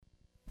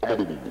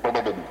Hello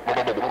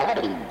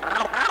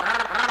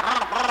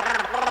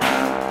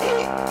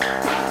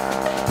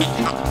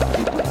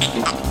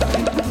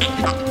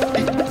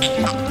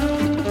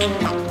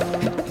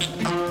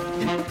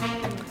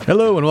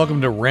and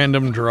welcome to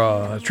Random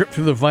Draw, a trip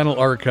through the vinyl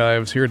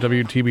archives here at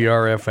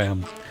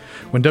WTBR-FM.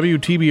 When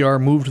WTBR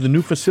moved to the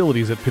new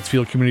facilities at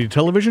Pittsfield Community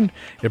Television,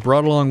 it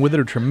brought along with it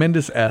a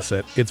tremendous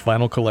asset, its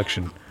vinyl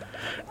collection.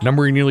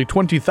 Numbering nearly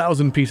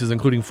 20,000 pieces,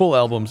 including full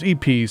albums,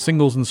 EPs,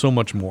 singles, and so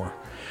much more.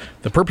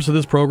 The purpose of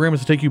this program is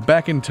to take you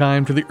back in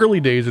time to the early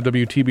days of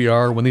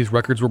WTBR when these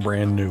records were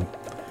brand new.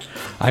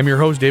 I'm your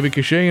host, David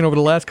Cachet, and over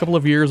the last couple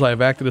of years I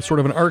have acted as sort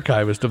of an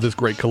archivist of this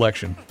great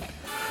collection.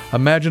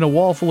 Imagine a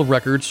wall full of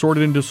records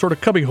sorted into sort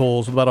of cubby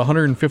holes with about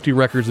 150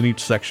 records in each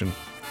section.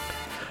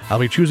 I'll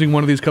be choosing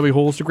one of these cubby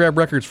holes to grab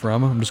records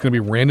from. I'm just going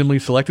to be randomly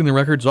selecting the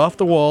records off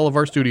the wall of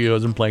our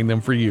studios and playing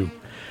them for you.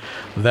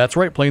 That's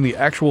right, playing the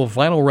actual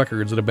vinyl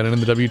records that have been in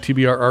the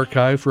WTBR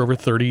archive for over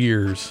 30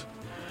 years.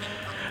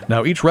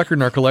 Now, each record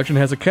in our collection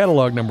has a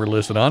catalog number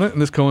listed on it,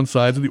 and this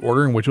coincides with the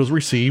order in which it was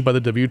received by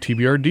the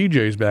WTBR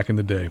DJs back in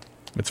the day.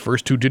 Its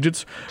first two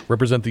digits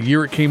represent the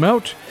year it came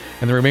out,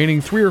 and the remaining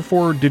 3 or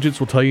 4 digits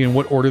will tell you in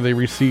what order they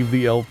received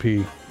the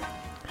LP.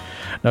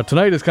 Now,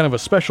 tonight is kind of a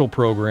special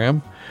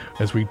program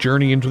as we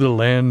journey into the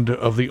land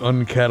of the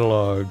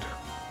uncatalogued.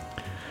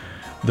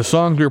 The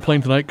songs we are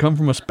playing tonight come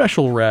from a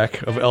special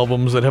rack of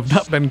albums that have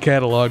not been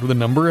cataloged with a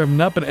number, have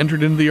not been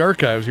entered into the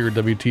archives here at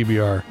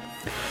WTBR.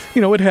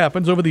 You know, it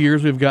happens. Over the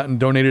years, we've gotten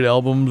donated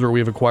albums or we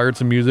have acquired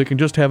some music and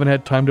just haven't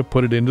had time to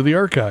put it into the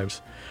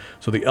archives.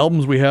 So the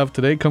albums we have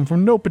today come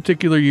from no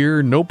particular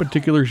year, no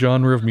particular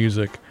genre of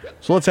music.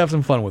 So let's have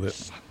some fun with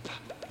it.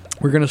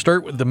 We're going to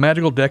start with the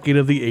magical decade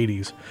of the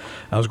 80s.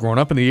 I was growing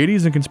up in the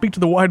 80s and can speak to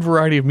the wide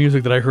variety of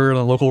music that I heard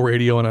on local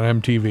radio and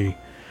on MTV.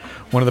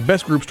 One of the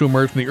best groups to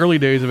emerge from the early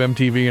days of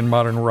MTV and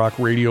modern rock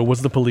radio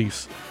was The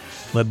Police.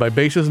 Led by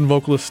bassist and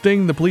vocalist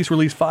Sting, The Police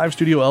released 5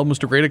 studio albums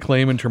to great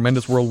acclaim and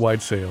tremendous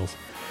worldwide sales.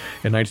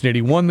 In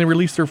 1981, they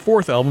released their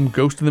 4th album,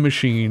 Ghost in the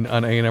Machine,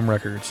 on A&M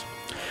Records.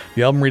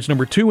 The album reached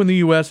number 2 in the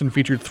US and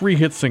featured 3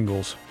 hit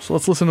singles. So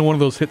let's listen to one of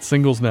those hit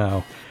singles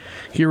now.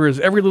 Here is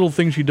Every Little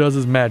Thing She Does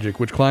Is Magic,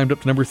 which climbed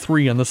up to number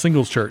 3 on the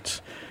singles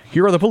charts.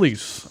 Here are The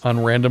Police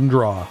on Random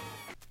Draw.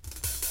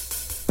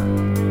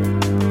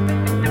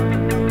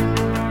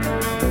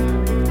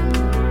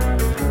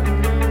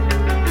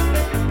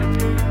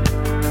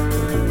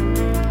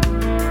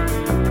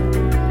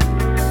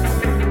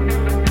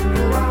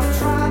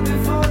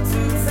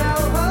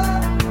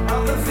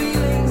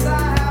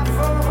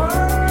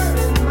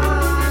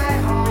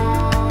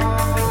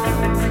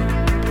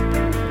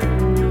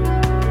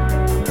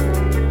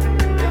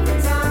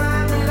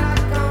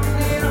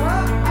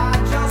 I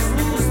just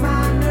lose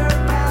my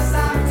nerve as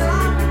I've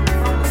done.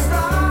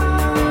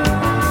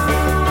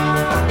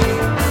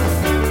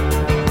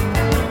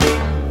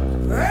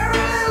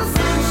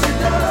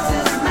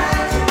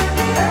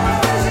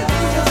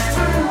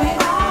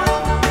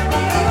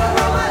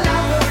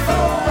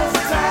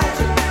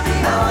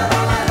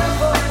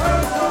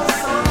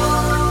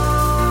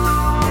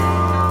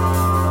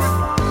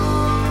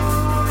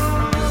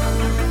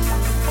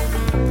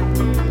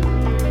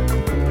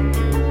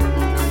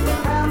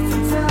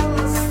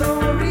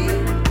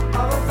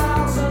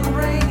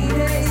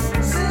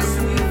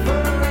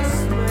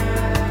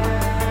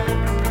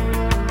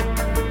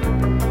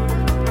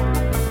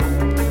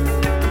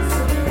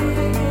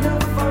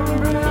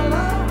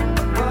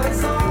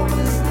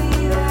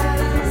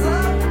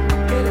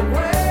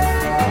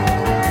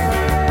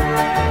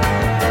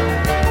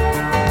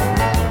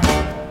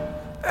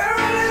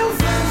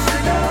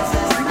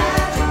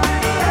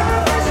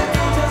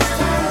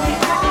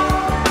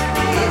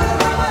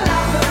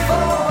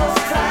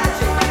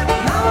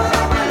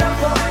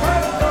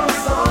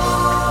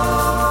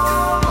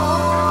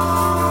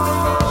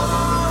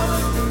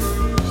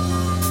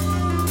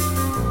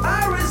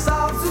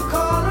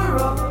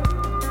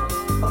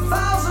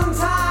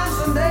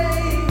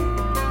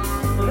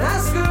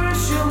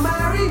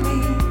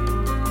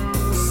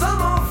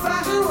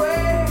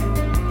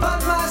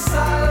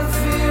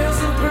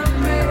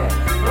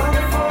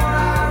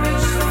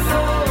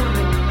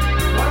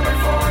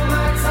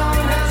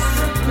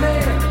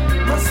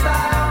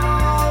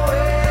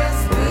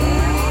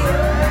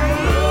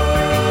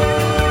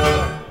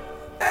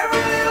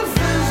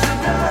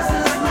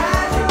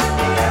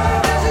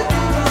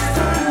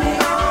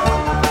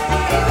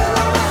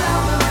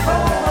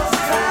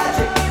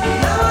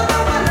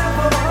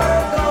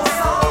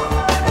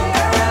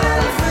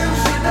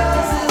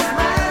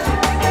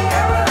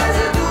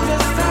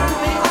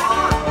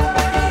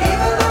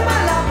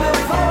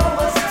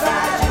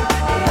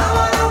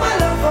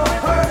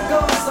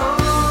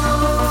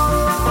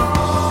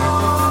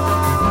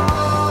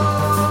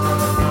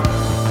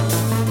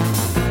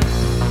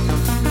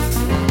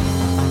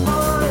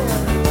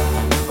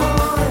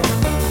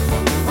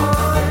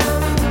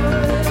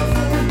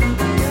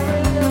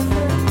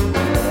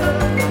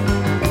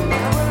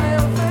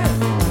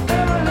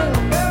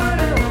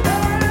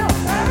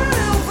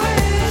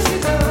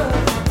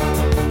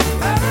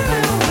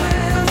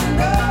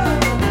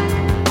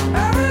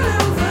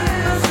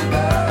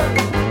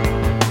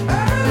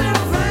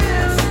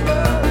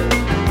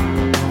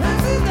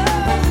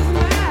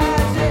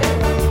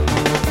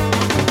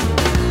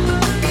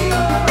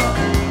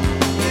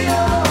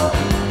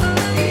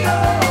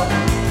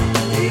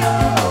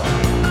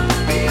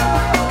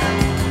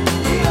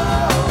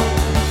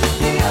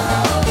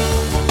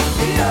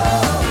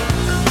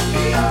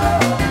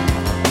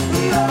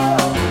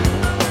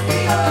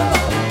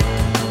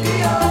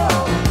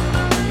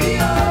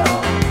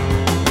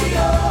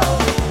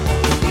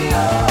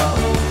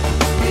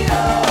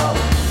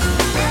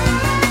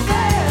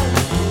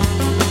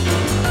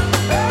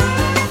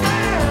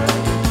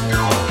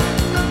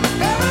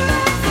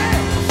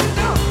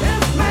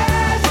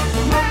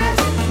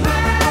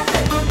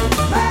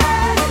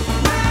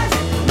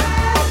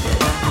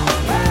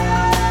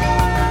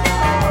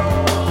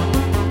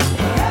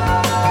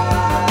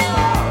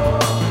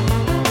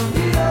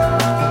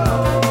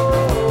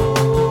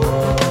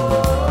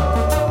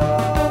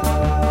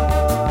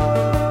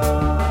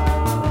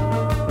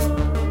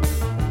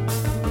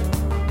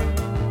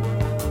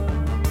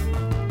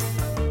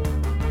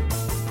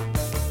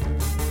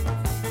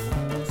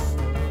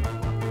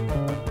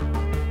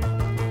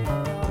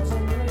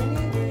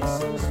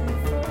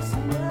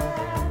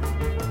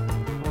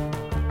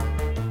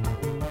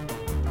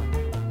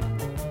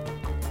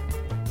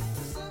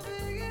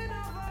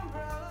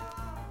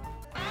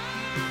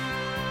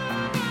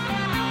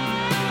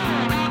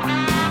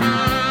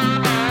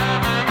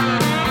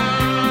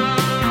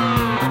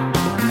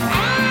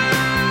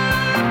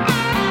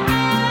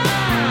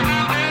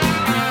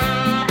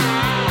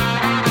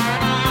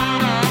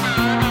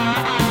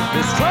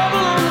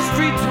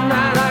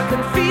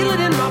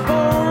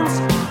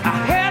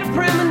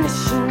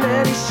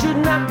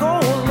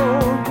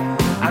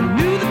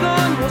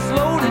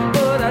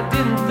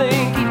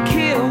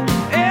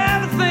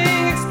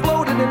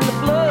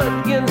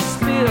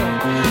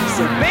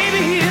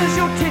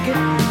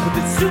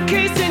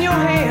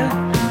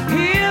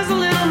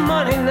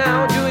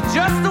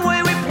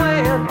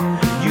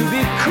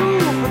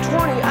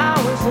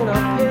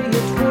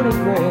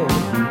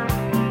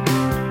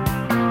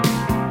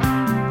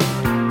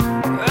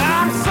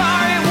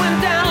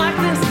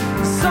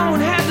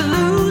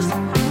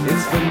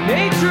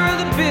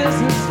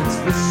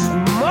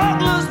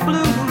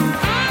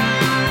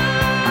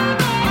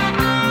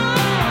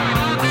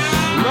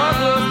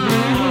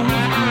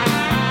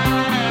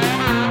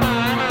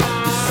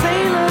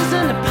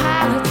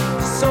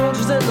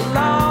 the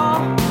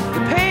law.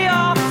 The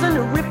payoffs and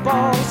the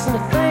rip-offs and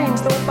the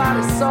things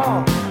nobody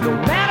saw. No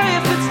matter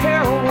if it's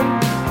heroin,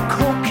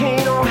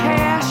 cocaine or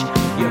hash,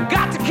 you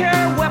got to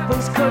carry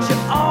weapons cause you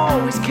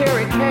always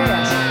carry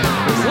cash.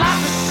 There's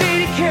lots of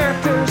shady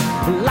characters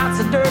and lots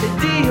of dirty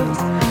deals.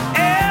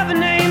 Every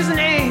name's an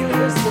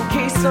alias in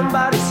case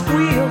somebody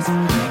squeals.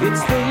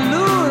 It's the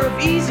lure of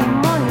easy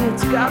money,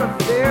 it's got a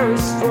very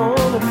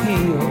strong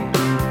appeal.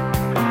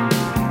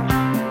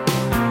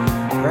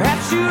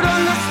 Perhaps you'd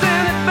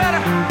understand it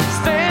better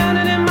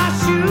standing in my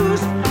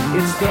shoes.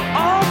 It's the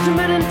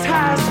ultimate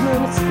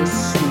enticement, it's the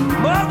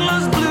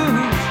smuggler's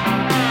blues.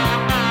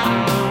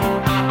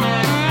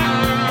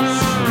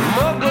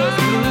 Smuggler's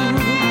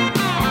blues.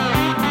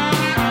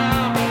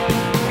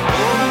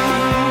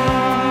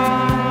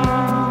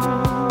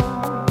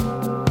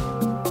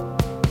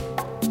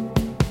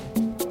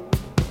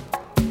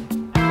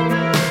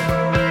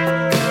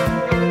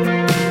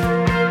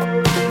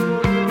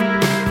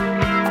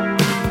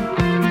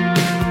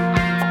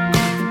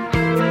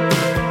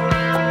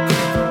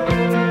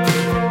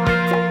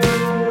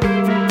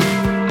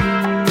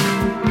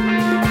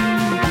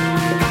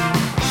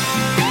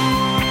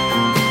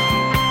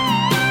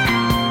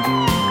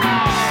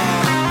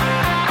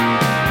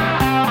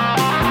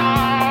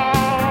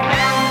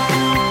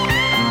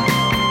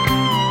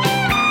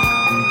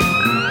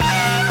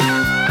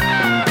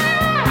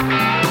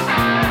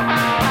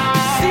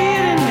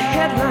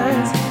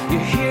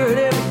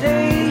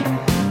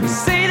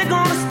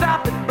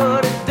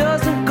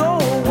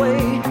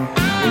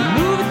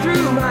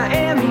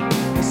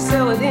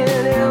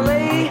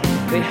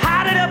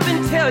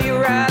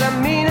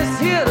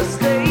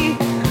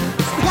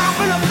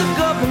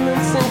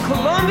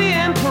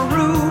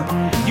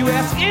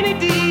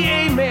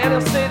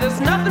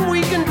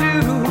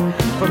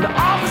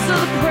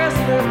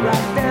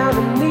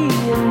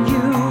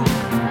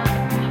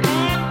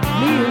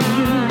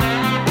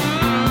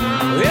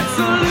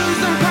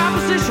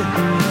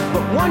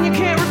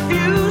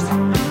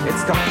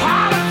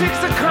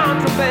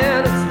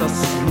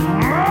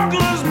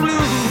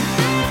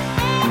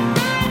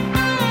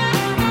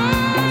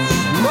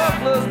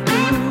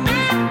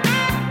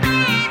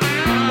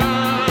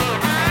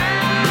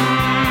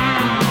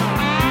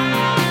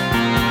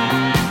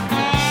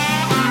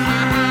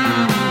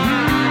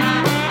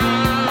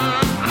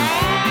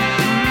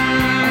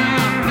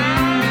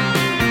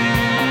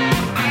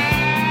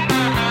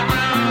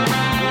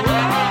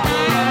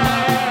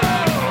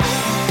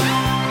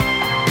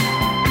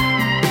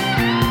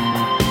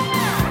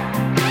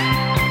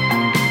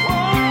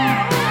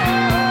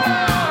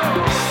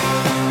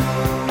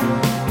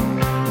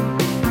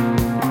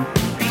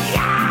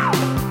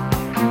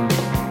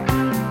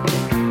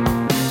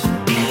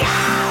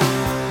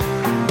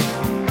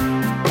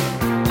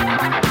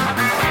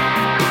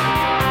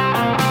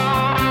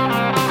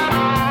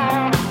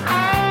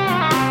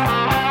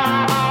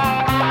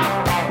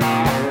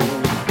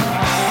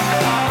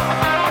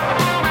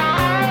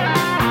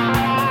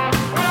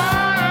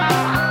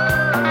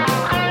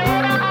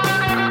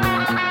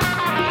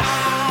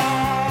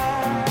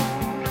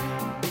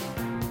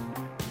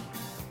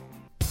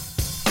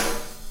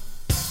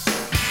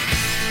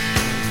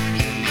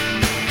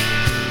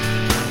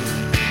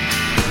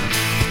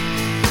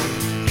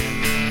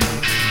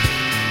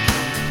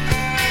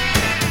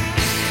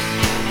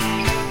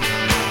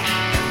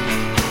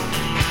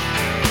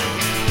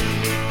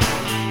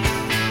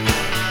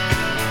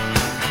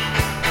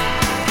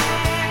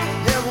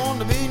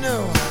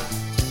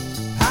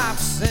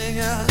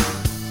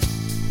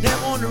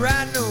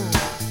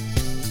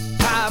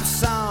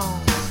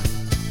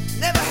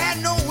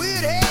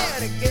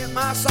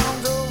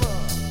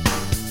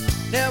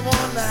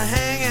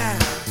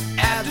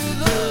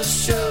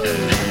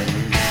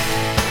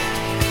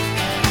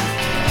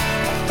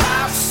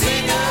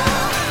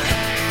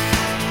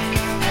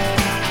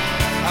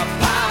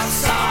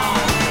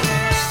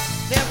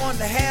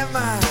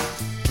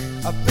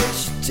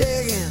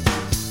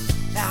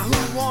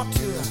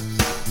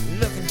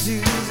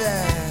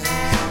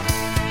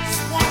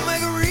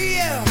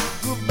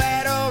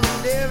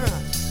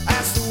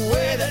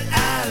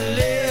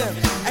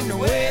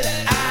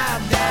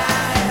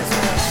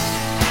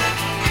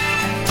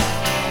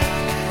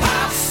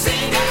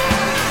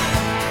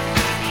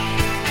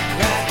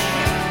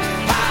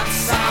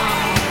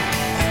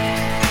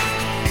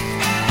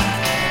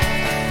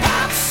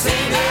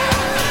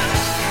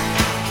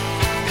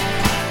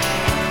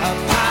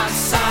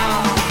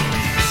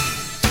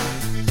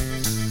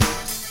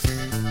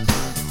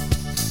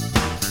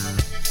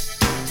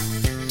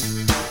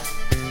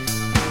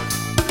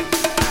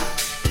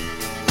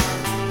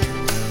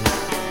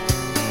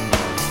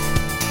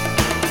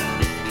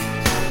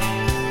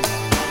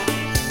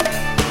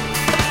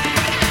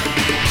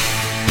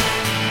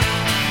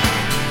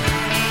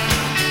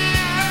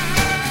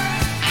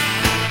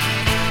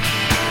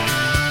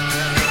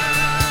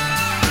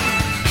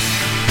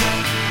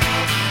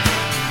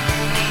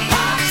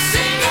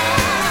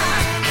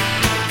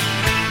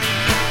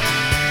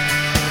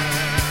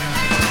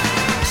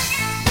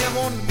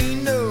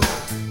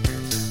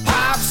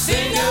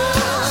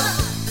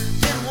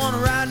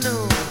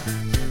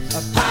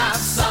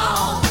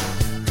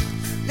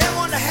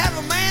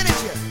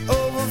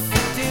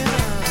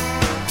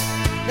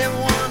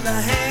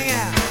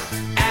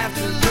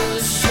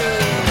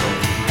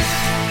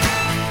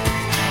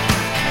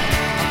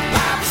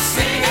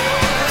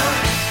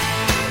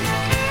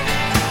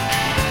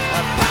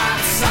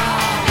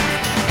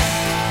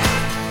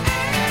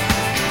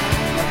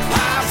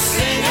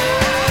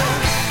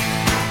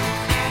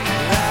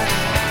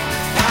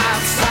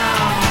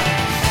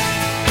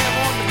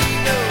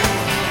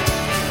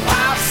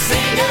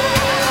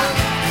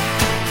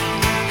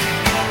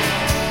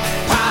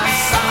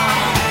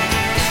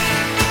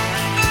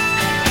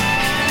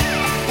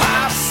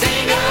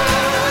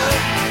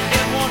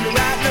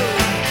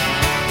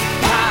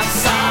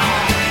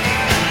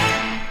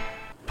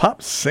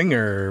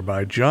 Singer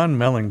by John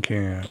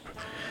Mellencamp.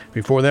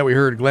 Before that, we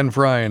heard Glenn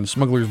Frey and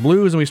Smuggler's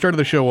Blues, and we started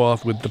the show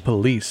off with The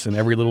Police and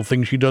Every Little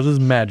Thing She Does Is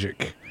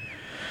Magic.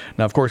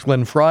 Now, of course,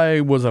 Glenn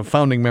Frey was a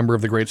founding member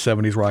of the great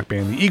 70s rock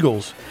band, the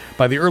Eagles.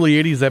 By the early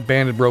 80s, that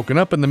band had broken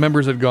up and the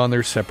members had gone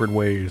their separate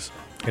ways.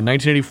 In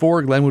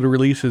 1984, Glenn would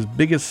release his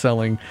biggest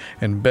selling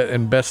and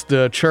best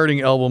charting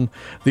album,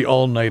 The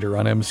All Nighter,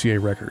 on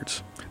MCA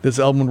Records. This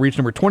album would reach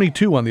number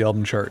 22 on the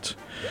album charts.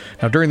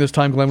 Now, during this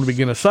time, Glenn would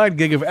begin a side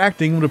gig of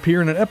acting and would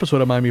appear in an episode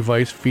of Miami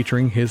Vice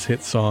featuring his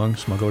hit song,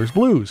 Smuggler's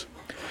Blues.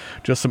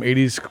 Just some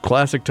 80s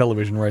classic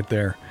television right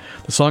there.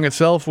 The song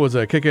itself was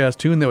a kick-ass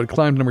tune that would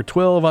climb to number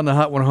 12 on the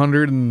Hot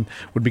 100 and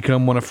would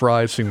become one of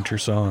Frey's signature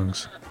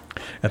songs.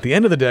 At the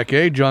end of the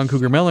decade, John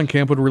Cougar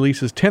Mellencamp would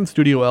release his 10th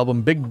studio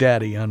album, Big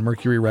Daddy, on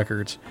Mercury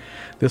Records.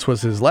 This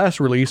was his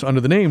last release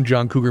under the name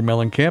John Cougar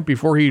Mellencamp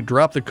before he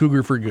dropped the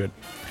Cougar for good.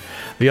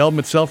 The album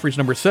itself reached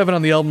number 7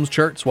 on the album's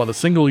charts, while the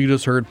single you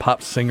just heard,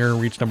 Pop Singer,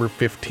 reached number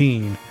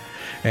 15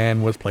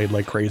 and was played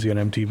like crazy on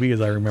MTV, as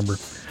I remember.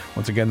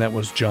 Once again, that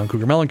was John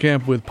Cougar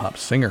Mellencamp with Pop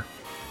Singer.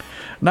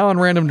 Now on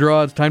Random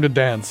Draw, it's time to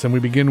dance, and we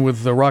begin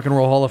with the Rock and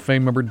Roll Hall of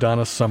Fame member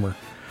Donna Summer.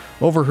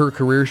 Over her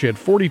career, she had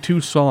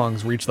 42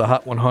 songs reach the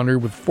Hot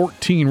 100, with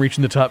 14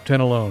 reaching the top 10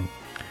 alone.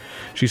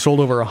 She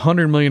sold over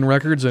 100 million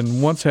records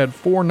and once had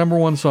 4 number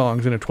 1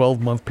 songs in a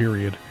 12-month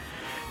period.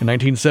 In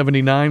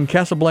 1979,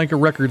 Casablanca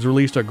Records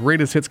released a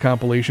greatest hits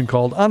compilation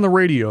called On the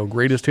Radio,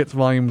 Greatest Hits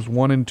Volumes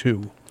 1 and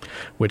 2,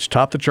 which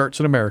topped the charts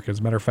in America. As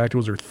a matter of fact, it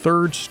was her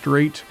 3rd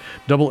straight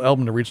double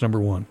album to reach number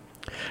 1.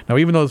 Now,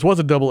 even though this was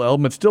a double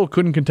album, it still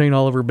couldn't contain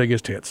all of her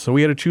biggest hits, so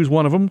we had to choose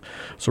one of them.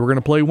 So we're going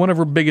to play one of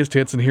her biggest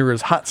hits, and here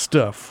is Hot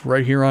Stuff,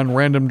 right here on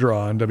Random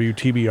Draw on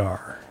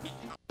WTBR.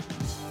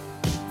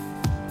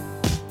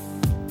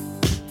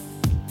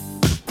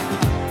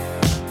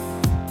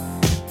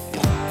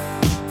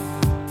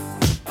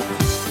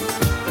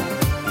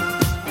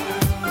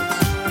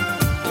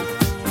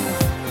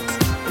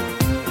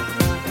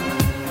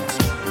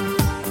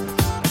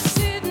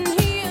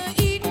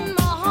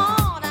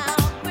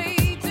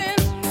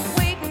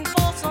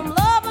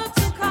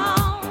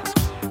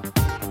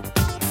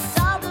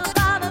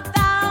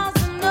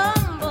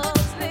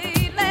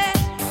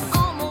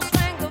 Almost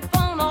rang the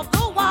phone.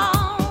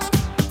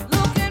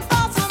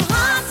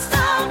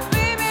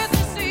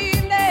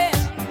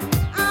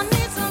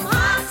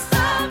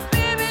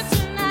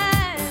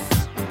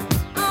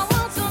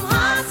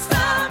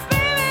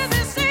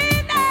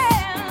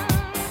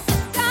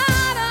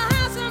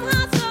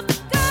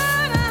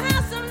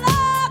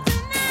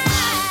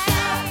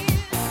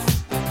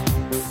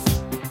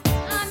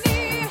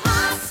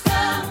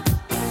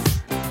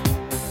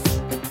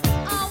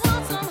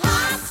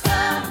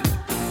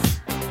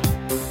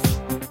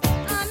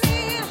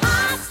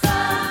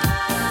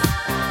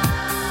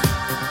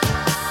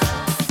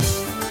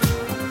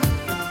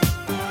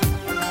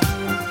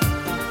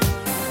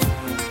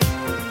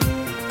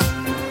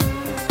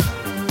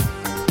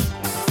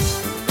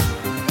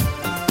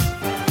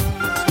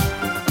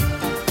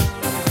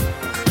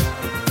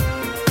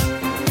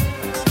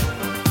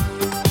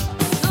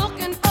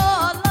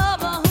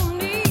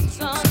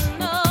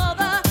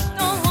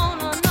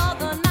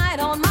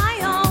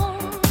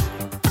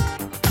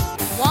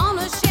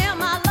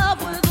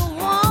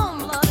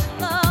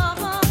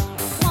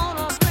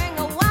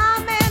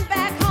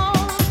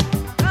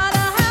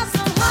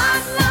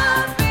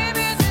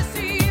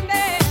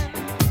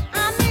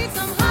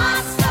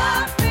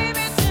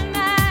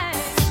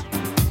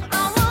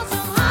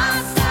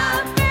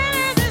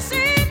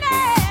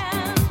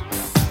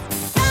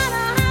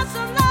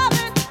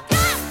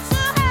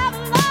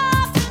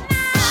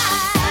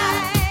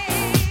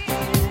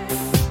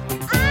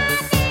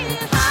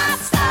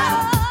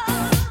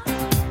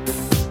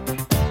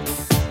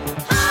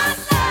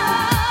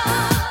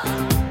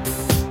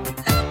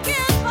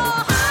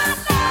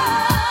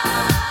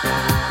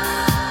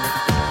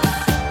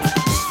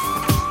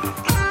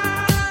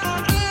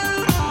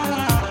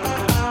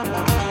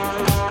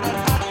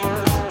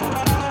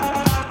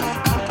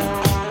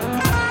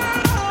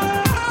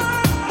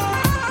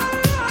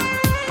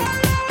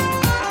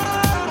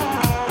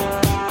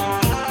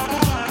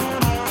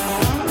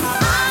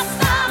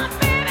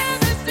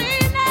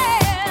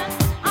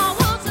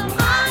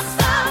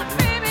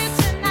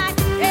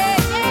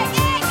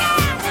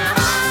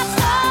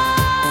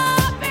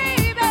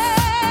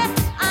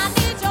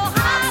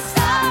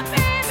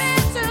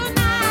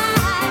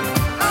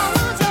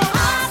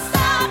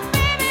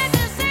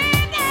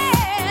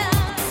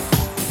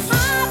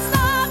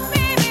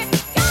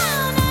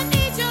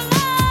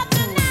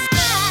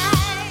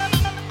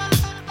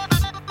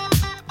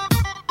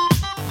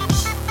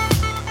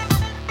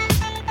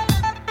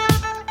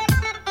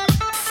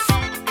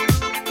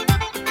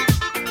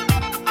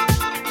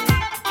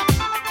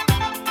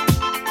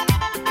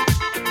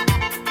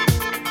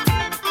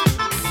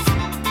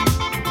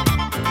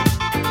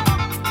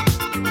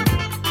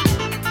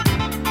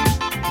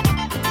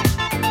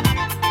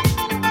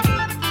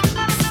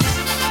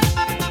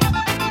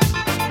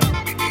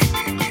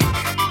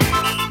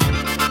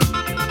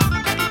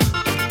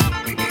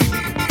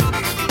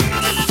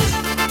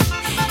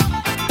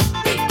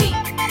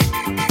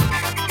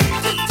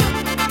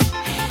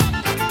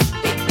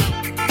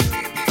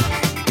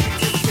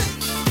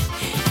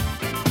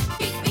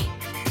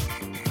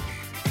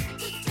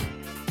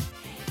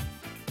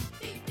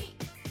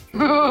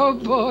 Oh,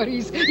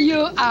 Boris,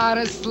 you are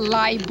a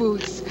sly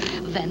boots.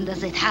 When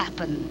does it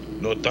happen?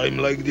 No time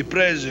like the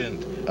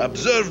present.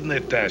 Observe,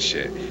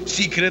 Natasha.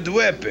 Secret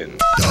weapon.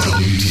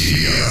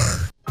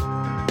 WTBR.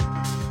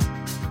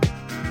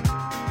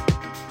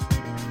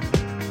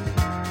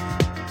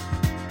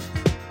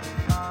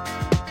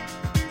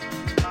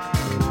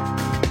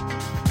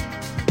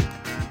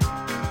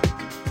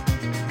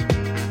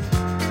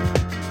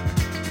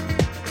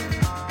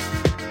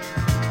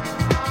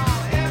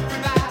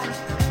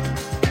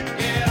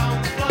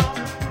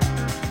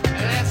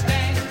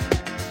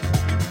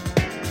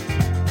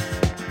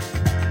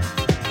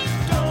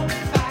 Don't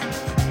fight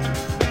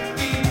the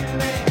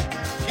feeling.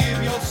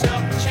 Give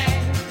yourself a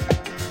chance.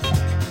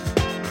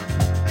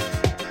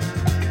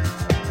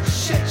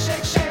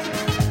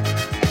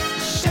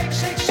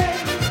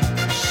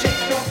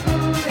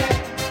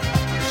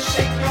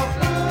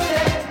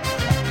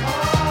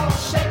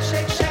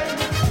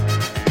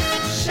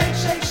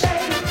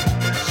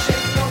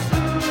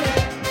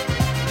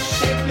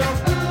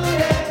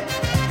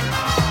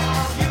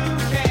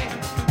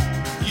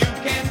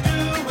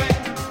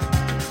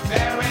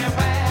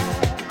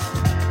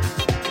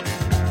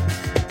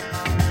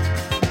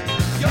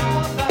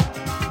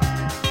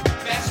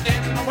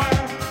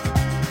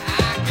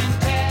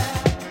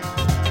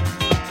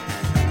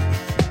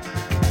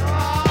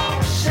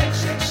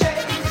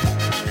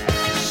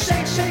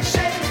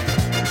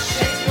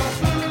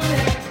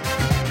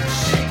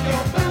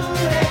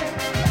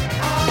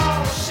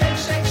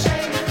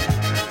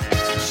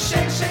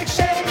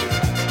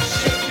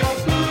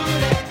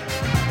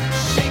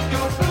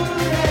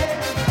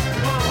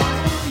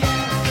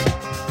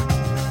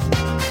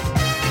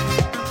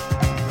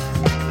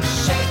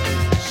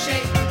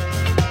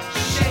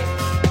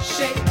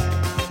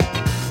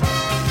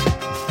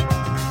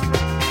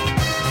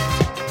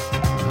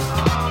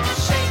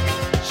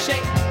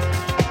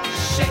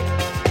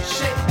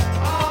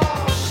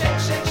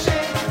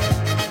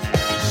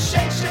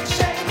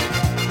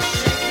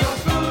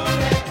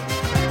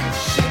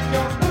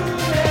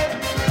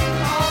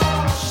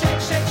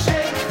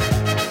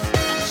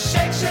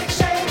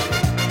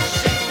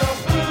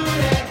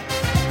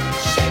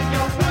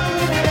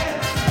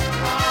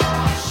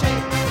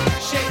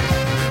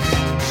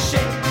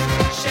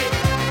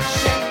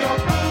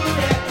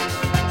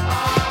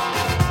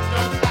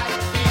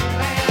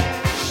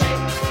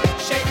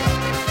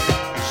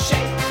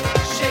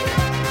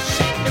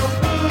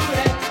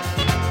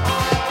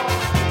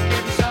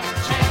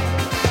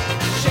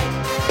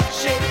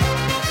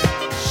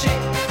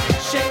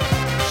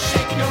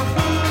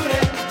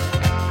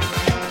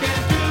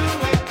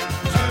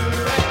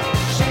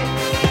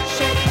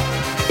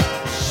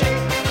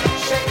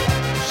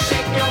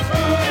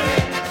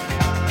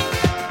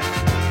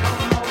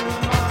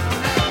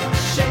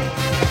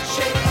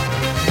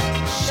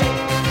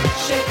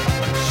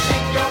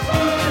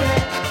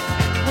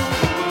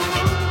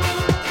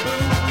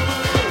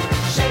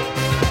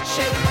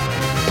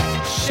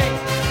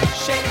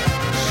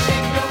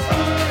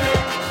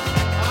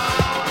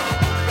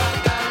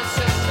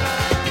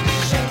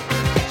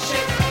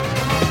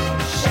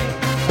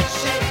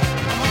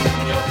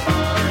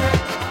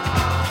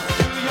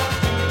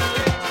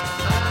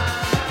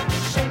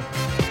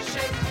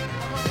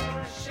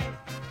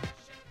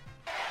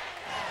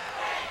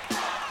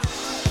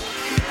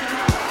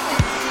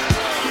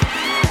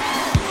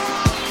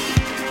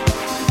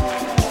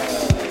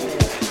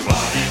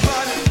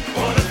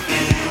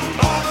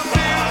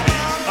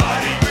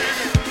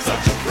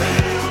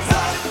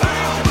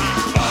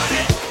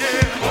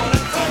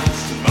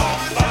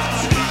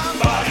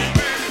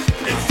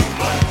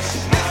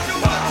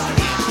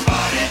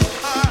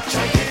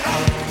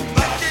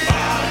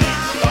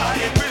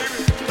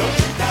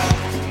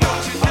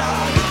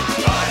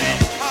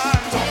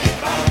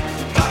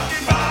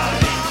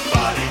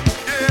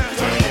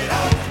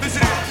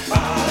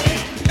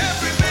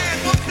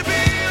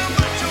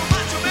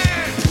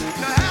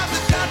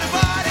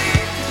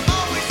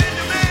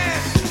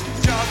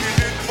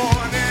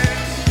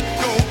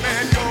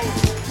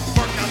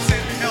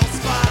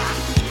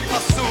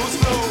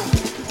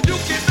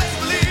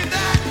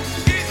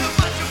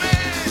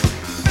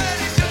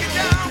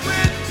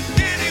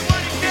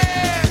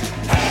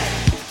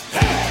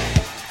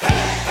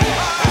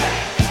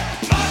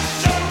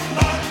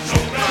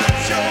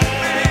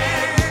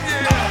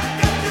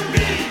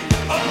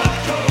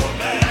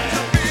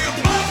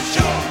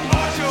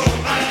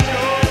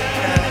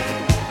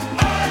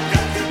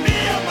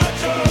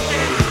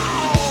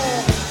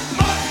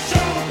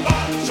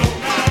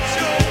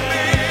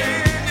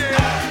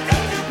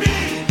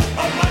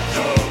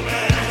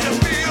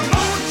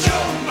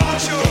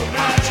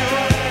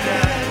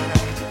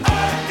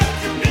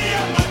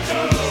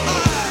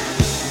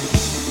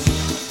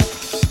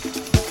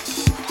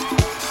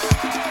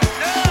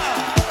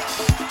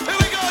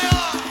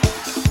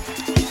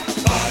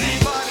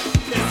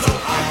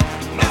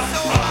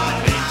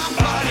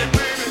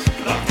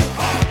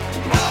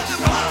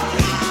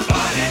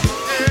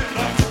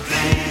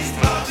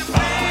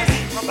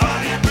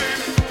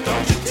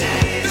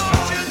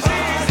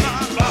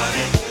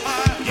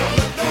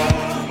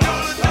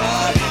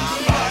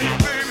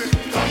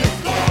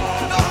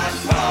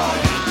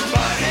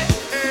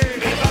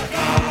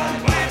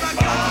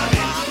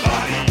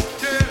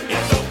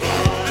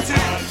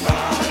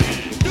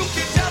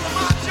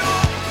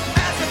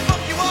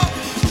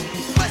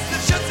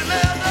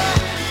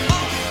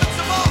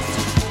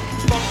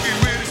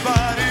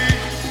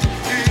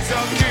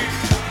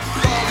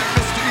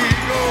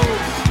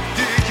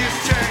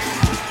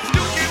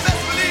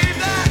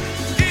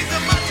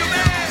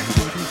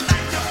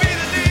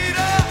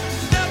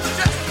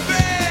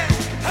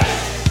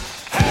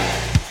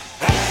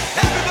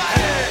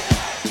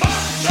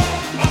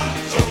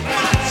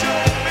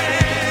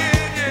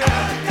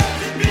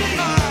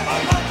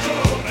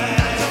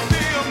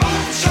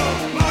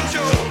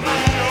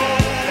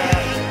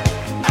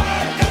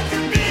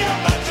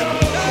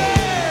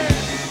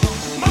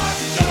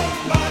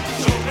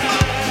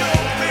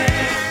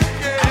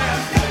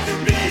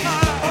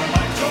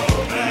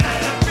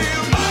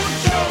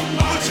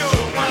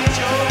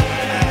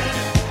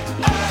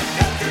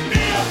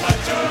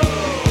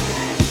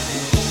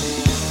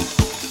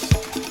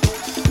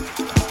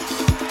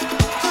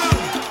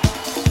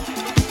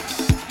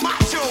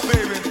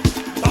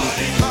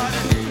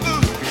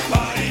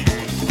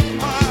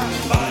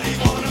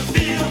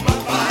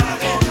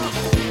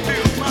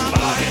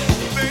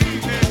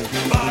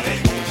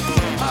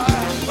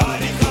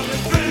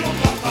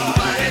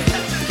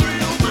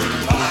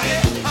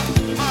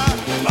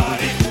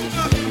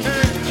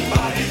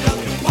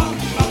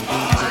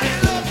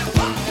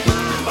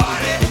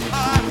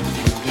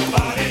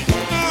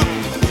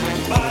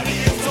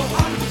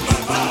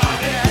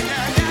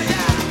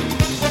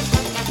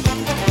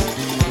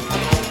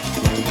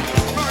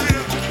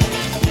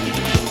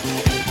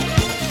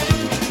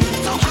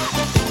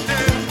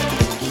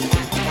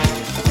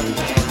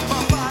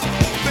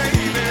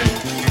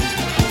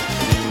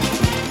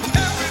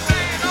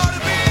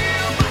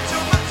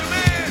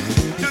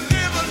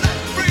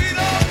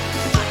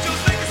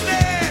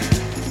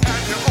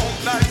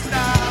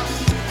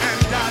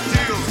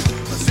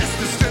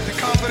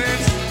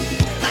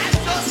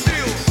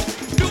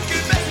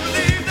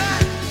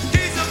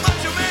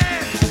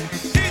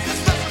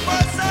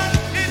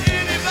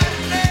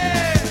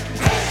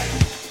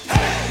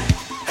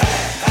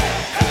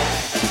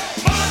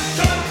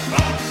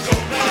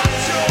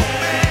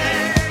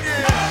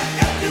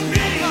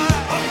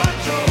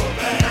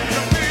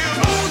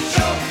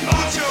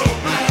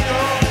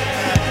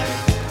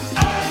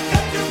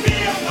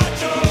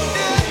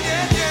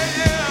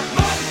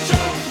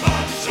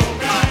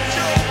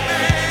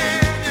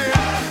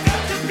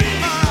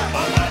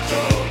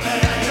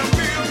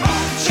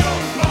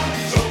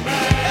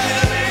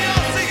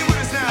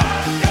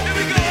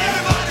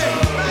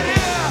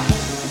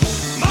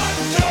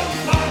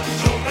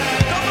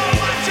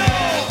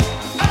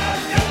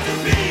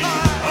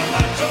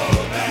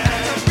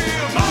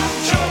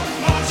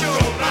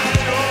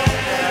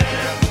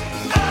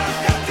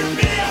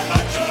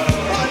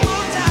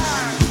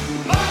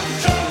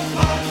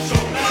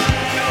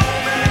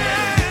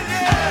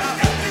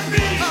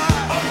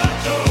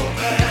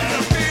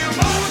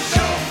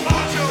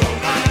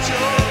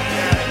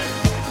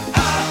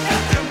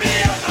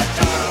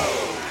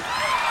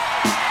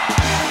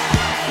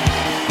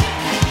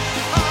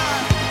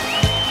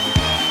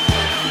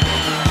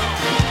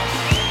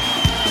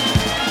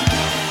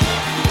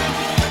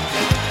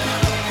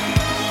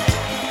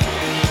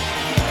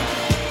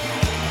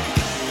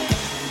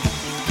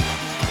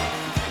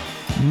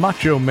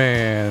 Macho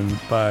Man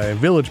by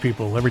Village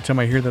People. Every time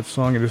I hear that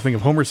song, I just think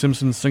of Homer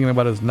Simpson singing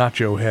about his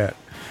nacho hat.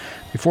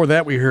 Before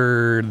that, we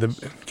heard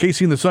the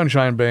Casey and the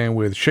Sunshine Band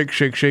with Shake,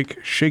 Shake,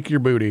 Shake, Shake Your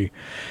Booty.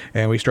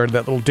 And we started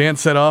that little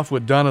dance set off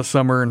with Donna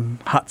Summer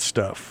and Hot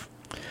Stuff.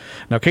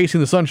 Now, Casey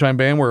and the Sunshine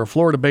Band were a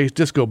Florida-based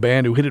disco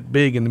band who hit it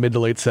big in the mid to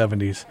late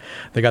 70s.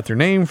 They got their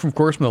name, from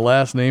the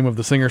last name of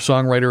the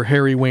singer-songwriter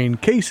Harry Wayne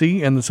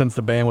Casey, and since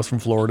the band was from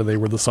Florida, they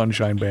were the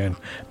Sunshine Band.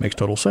 Makes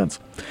total sense.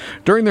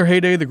 During their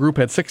heyday, the group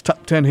had 6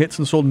 top 10 hits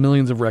and sold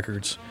millions of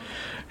records.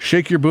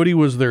 Shake Your Booty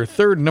was their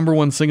third number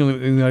one single in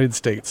the United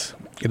States.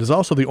 It is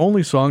also the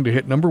only song to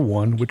hit number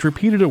one, which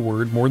repeated a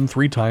word more than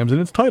 3 times in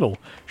its title.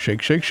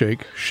 Shake, shake,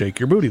 shake, shake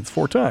your booty. It's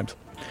 4 times.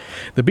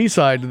 The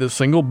B-side to this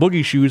single,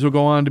 Boogie Shoes, will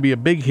go on to be a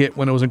big hit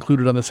when it was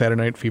included on the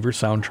Saturday Night Fever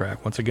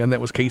soundtrack. Once again, that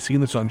was Casey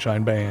and the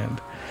Sunshine Band.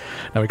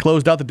 Now, we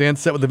closed out the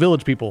dance set with the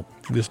Village People.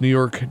 This New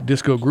York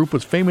disco group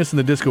was famous in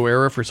the disco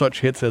era for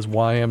such hits as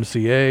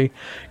YMCA,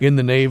 In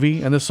the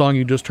Navy, and the song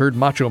you just heard,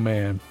 Macho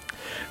Man.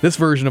 This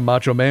version of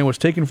Macho Man was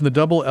taken from the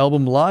double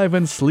album Live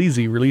and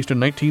Sleazy, released in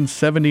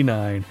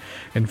 1979,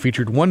 and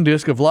featured 1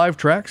 disc of live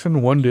tracks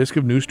and 1 disc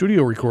of new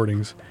studio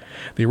recordings.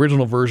 The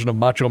original version of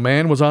Macho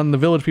Man was on the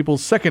Village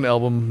People's second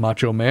album,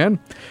 Macho Man,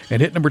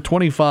 and hit number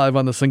 25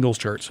 on the singles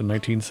charts in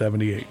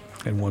 1978.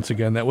 And once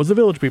again, that was the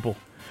Village People.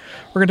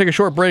 We're going to take a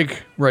short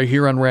break right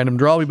here on Random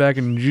Draw. I'll be back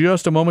in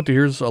just a moment to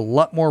hear a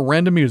lot more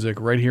random music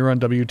right here on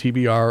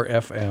WTBR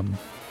FM.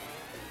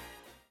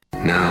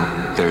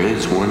 Now, there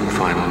is one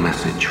final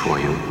message for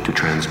you to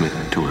transmit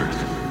to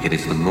Earth. It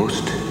is the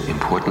most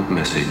important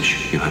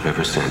message you have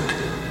ever sent.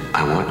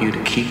 I want you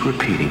to keep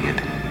repeating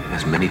it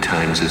as many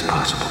times as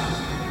possible.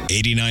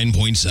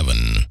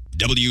 89.7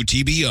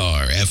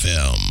 WTBR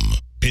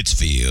FM,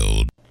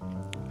 Pittsfield.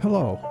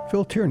 Hello,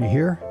 Phil Tierney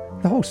here,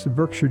 the host of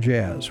Berkshire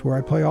Jazz, where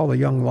I play all the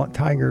young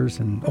tigers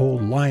and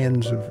old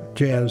lions of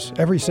jazz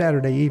every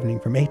Saturday evening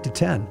from 8 to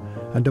 10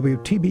 on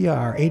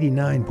WTBR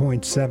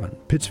 89.7,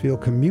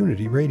 Pittsfield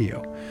Community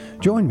Radio.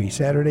 Join me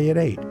Saturday at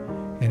 8.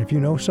 And if you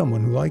know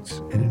someone who likes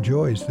and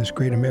enjoys this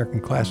great American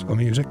classical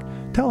music,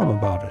 tell them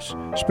about us.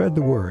 Spread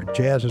the word.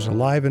 Jazz is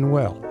alive and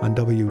well on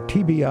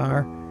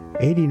WTBR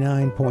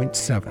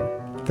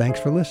 89.7. Thanks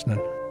for listening.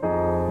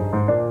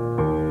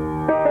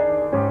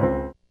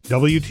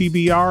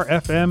 WTBR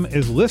FM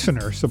is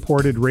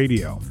listener-supported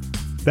radio.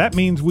 That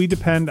means we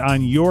depend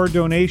on your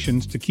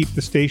donations to keep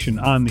the station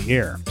on the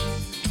air.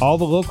 All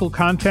the local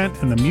content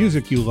and the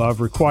music you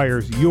love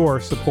requires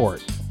your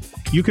support.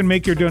 You can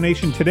make your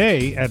donation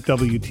today at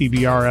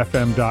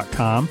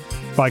WTBRFM.com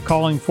by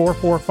calling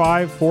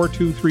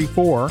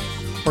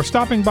 445-4234 or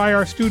stopping by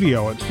our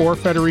studio at 4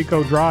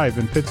 Federico Drive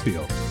in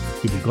Pittsfield.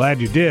 You'll be glad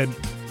you did.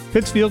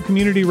 Pittsfield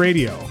Community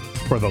Radio,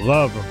 for the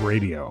love of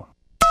radio.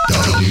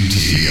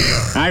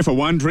 WTBR. I, for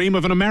one, dream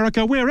of an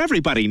America where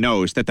everybody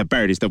knows that the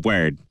bird is the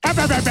word. Bird,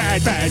 bird, bird,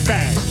 bird, bird,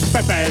 bird,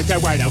 the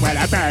word, bird,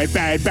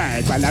 bird,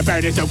 bird, well, the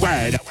bird is the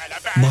word.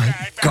 My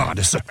God,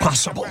 is it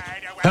possible?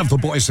 Have the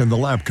boys in the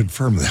lab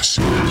confirm this.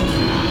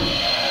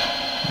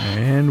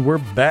 And we're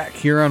back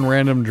here on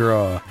Random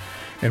Draw.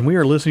 And we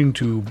are listening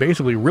to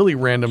basically really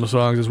random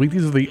songs this week.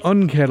 These are the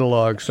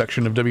uncatalogued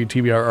section of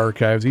WTBR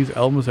archives. These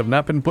albums have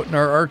not been put in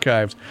our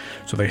archives,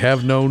 so they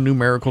have no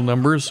numerical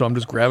numbers. So I'm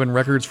just grabbing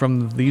records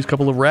from these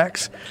couple of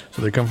racks.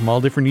 So they come from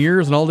all different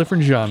years and all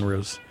different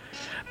genres.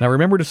 Now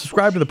remember to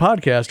subscribe to the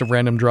podcast of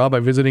Random Draw by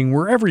visiting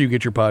wherever you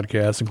get your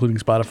podcasts, including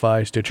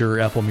Spotify,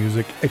 Stitcher, Apple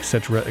Music,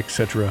 etc.,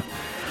 etc.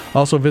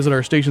 Also visit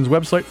our station's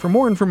website for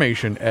more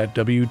information at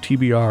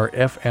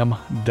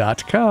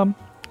WTBRFM.com.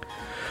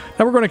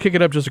 Now we're going to kick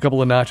it up just a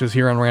couple of notches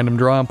here on Random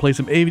Draw and play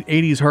some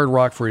 80s hard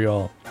rock for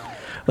y'all.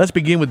 Let's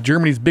begin with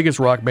Germany's biggest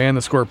rock band,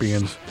 the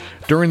Scorpions.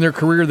 During their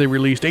career, they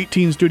released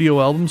 18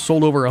 studio albums,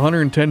 sold over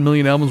 110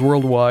 million albums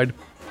worldwide,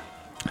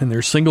 and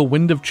their single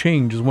Wind of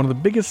Change is one of the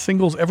biggest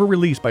singles ever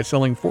released by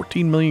selling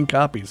 14 million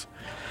copies.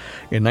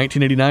 In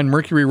 1989,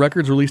 Mercury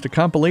Records released a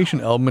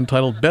compilation album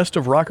entitled Best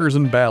of Rockers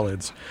and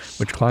Ballads,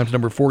 which climbs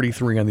number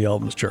 43 on the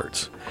album's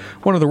charts.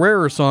 One of the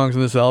rarer songs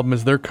in this album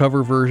is their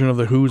cover version of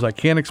The Who's I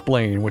Can't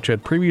Explain, which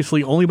had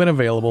previously only been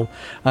available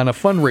on a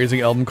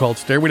fundraising album called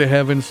Stairway to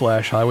Heaven /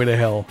 Highway to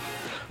Hell.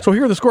 So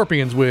here are the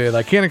Scorpions with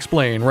I Can't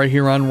Explain right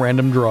here on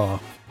Random Draw.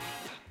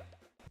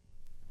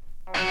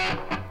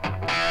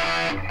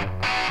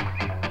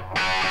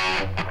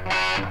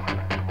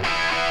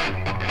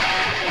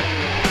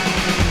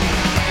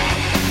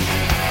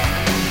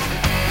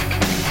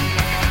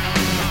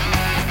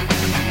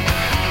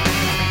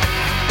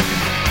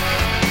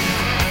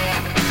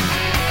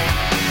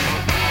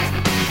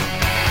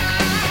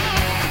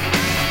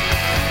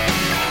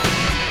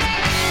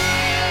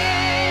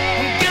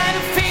 Got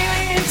a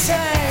feeling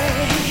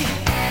inside.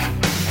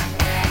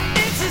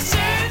 It's a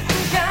certain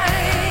kind.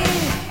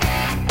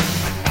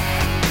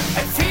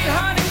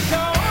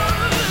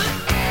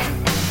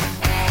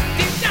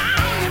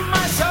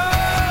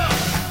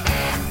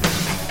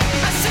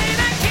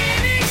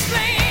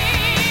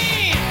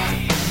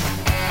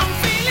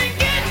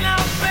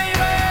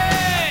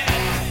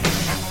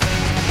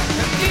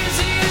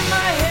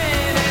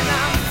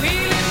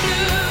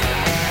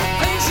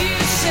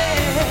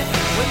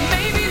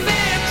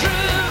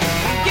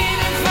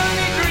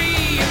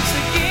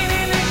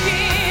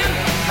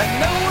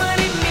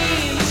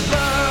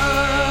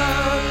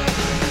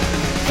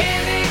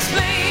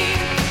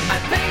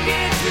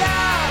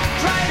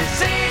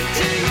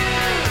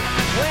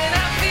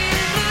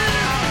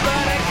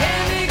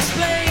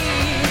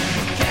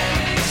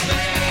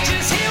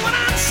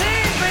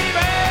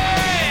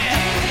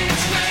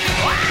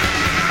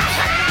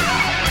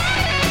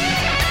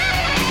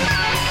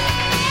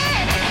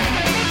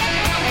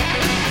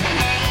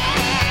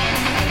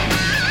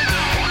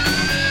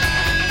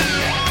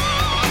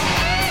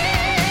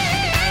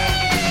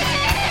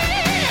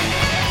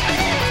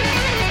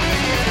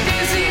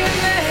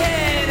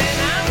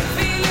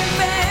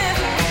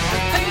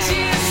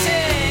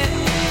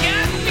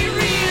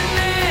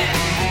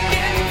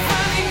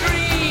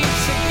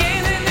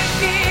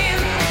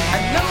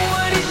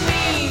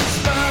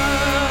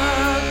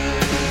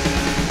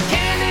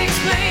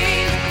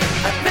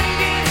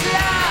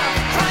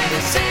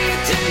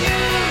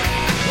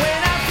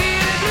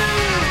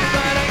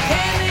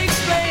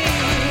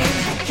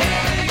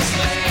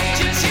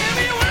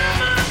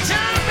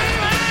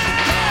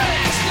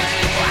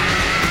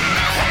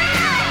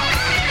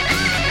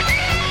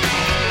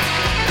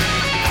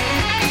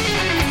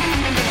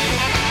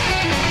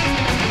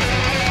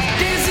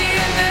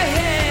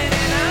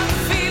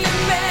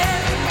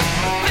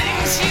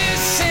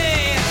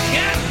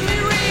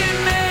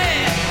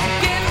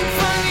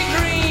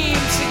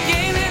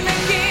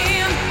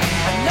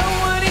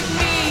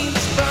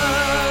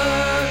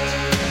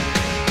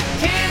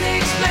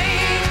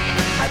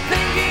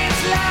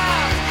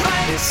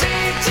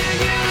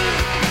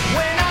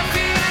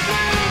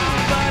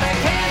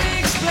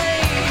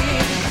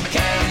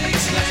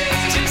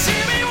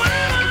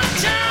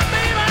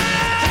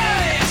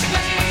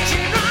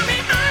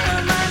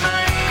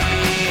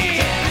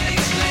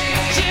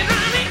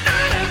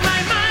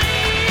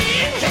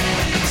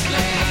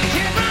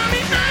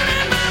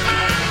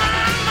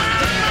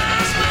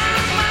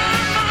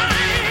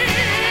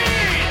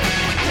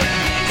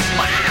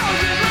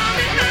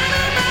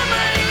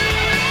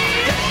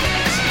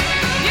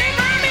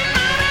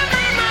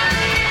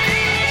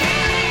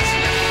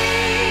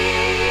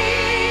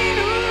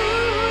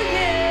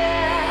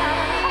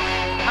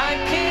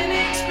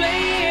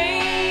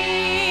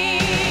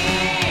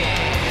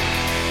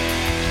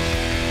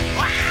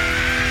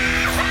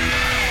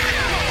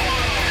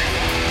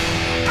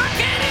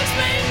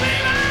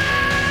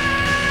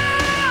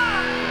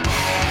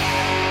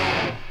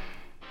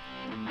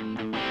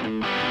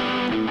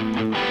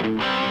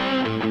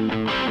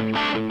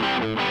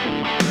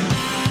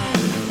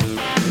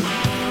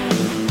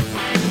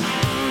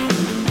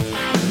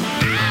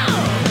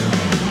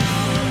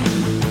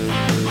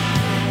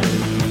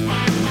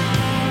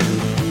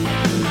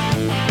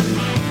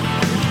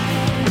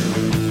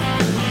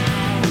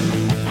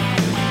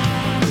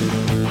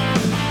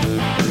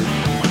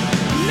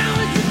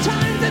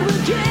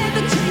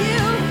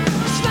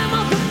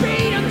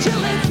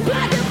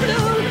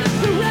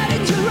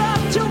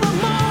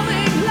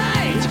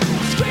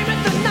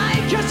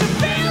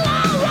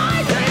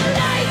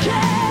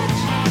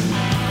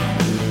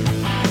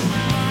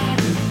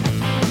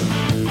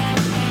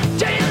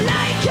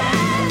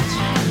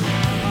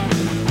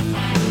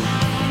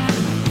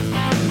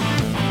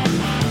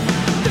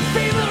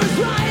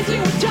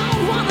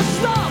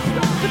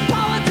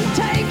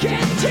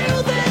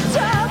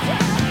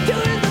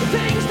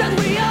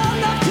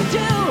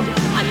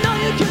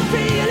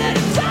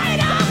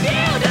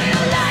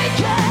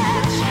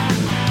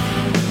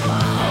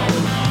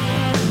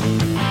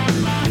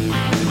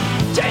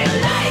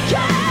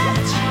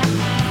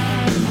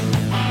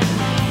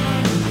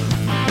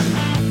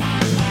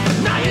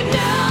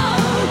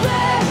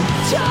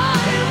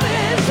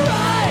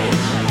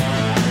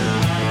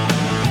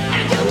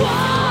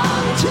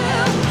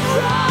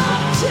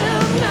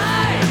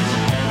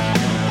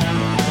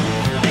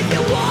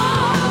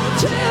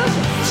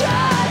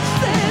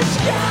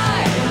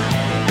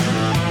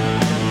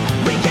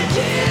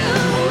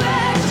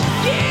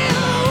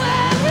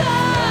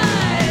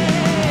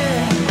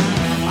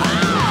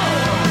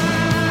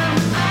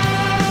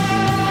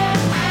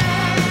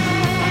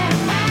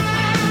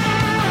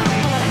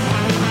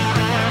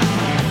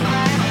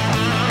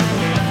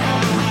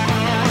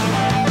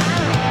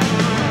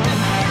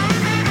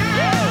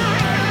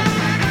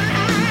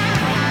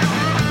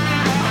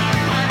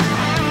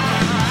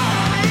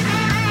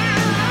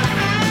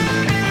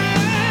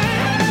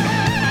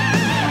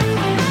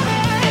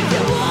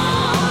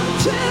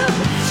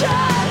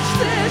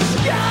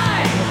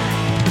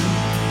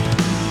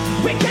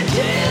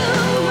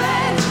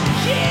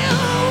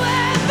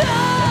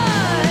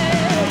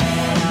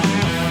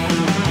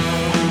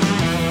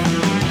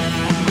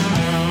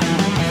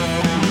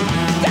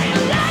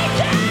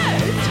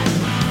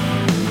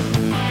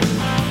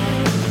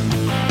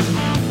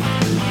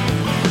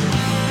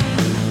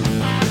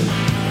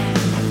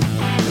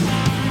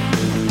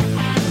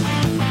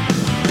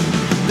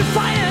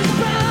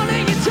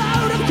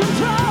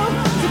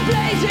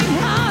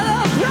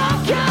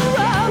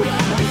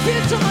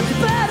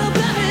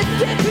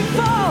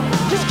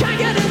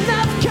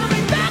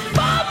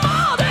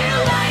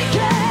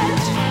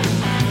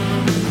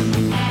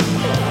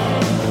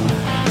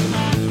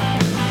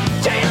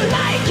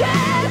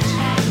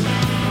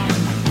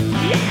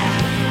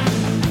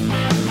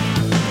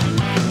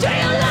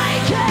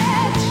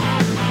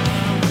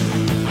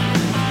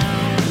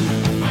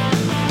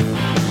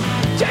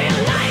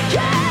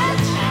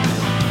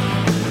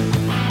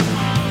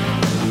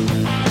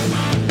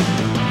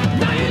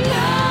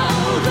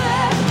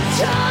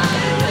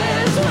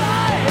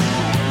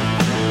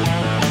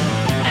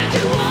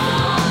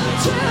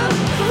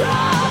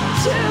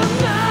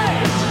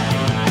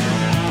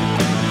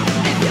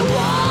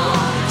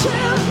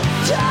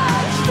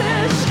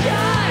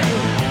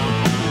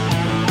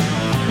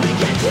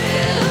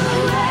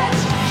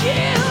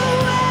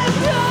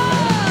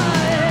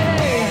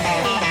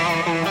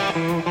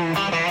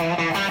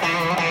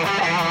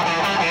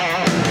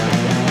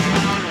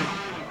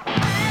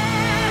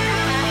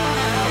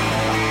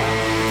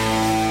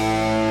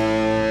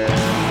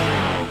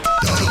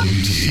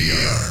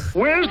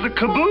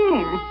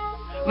 kaboom.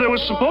 There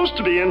was supposed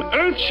to be an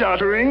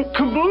earth-shattering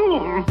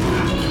kaboom.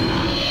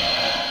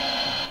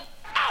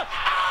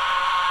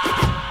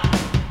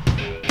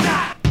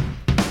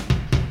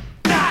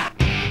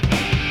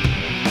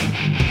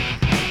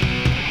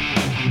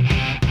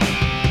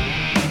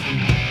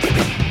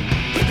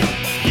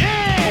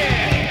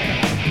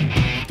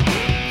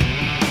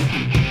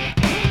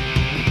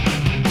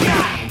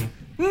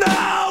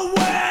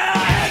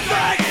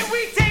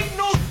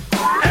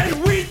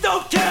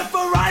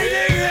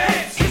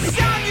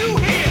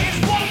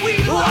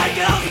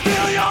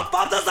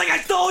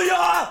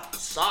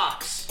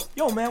 Socks.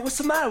 Yo, man, what's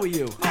the matter with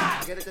you?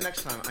 Get it the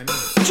next time. I mean,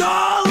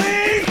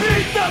 Charlie,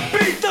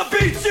 beat the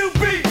beats you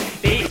beat.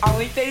 The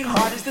only thing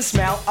hard is the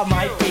smell of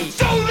my feet.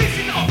 Don't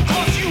listen, of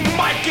course you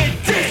might get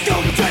dissed.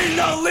 Don't train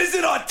the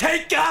lizard or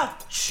take a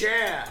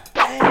chair.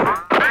 Hey,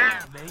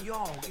 man,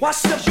 yo,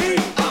 what's the beat?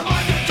 I'm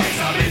on your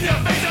case, I'm in your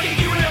face, I kick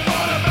you in the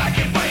ball, back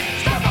and fight.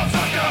 Step up,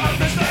 sucker,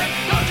 understand?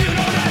 Don't you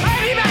know that?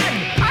 I'm the man,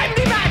 I'm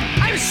the man.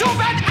 I'm so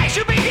bad, I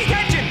should be in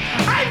detention.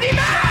 I'm the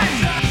man.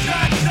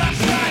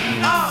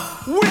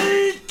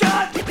 We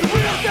got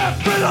real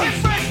villains. And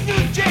fresh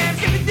new jams.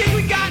 Everything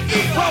we got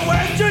equal. Well,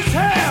 we're just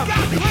ham.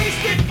 Got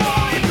placed in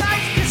falling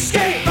nights to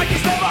skate. Like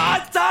he's never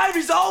on time.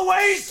 He's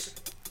always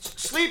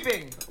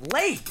sleeping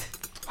late.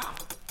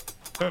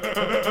 They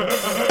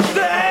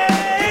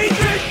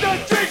drink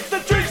the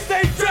drinks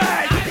they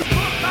drag. I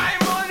put my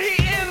money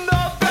in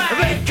the bag.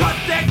 They cut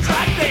their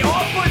crack. They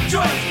offer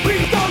drugs. We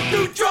don't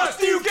do drugs.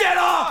 Do you get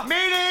off?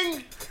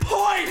 Meaning?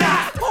 Point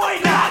not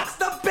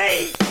the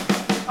beat.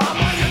 I'm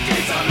on your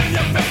case, I'm in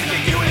your face,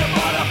 kick you in your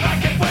bottom,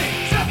 back and wait.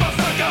 Step up,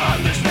 sucker,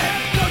 understand?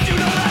 Don't you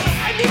know that?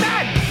 I'm the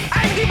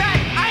man,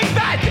 I'm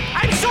bad.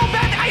 I'm so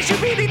bad, I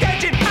should be in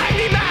detention. I'm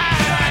the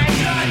man.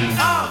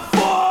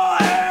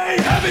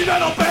 Boy, heavy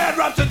metal band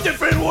raps a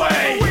different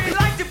way. We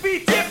like to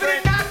be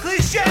different, not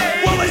cliche.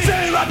 Well, they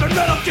say rap and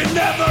metal can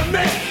never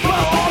mix, but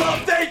all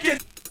of they can.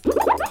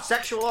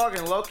 sexual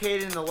organ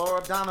located in the lower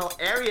abdominal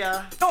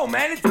area. No,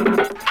 man, it's...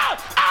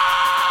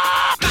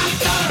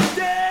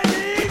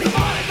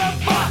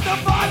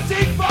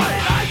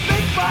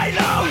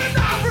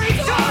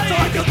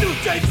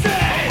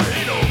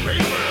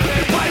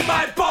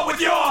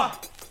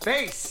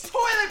 Face.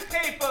 Toilet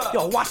paper!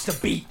 Yo, watch the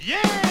beat.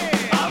 Yeah!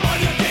 I'm on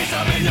your case,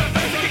 I'm in your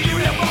face, I can give you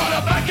the ball,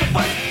 back and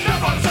fight.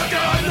 Step on, sucker,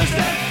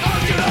 understand?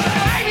 Don't you know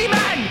that? I'm the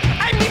man!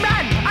 I'm the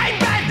man! I'm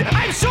bad!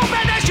 I'm so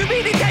bad I should be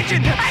in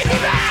detention! I'm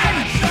the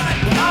man!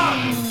 Shut up!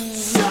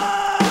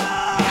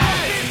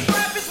 As this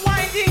rap is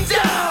winding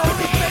down,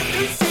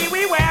 you see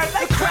we wear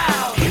the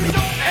crown.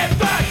 And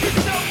back is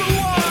number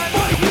one.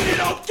 But we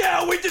don't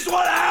care, we just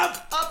wanna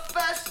have a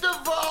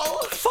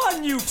festival.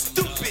 Fun, you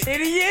stupid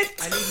idiot!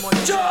 I need more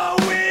Joey!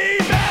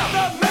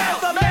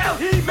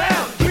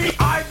 We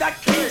are the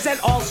kings and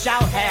all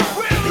shall hail.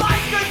 We're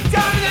like the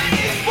dominant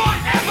is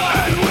forever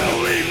and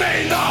will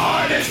remain the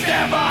hardest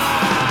ever.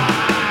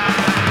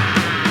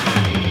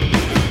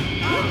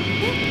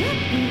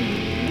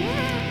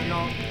 You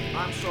know,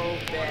 I'm so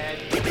bad.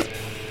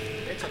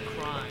 It's a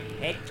crime.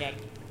 Hey, check.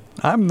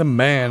 I'm the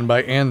Man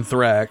by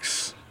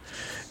Anthrax.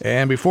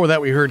 And before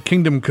that, we heard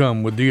Kingdom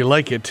Come with Do You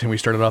Like It? And we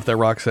started off that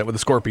rock set with the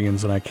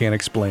Scorpions, and I Can't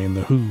Explain,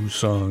 the Who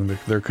song,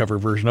 their cover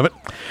version of it.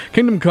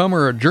 Kingdom Come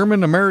are a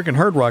German-American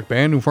hard rock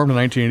band who formed in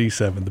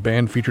 1987. The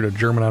band featured a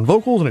German on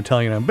vocals, an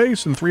Italian on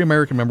bass, and 3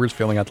 American members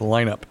filling out the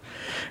lineup.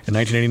 In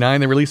 1989,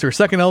 they released their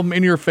second album,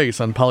 In Your Face,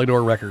 on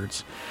Polydor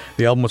Records.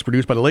 The album was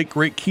produced by the late,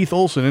 great Keith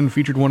Olsen and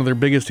featured one of their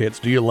biggest hits,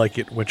 Do You Like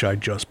It?, which I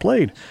just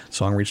played. The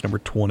song reached number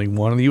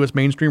 21 on the U.S.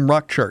 mainstream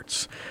rock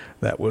charts.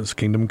 That was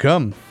Kingdom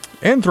Come.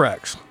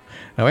 Anthrax.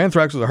 Now,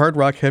 Anthrax was a hard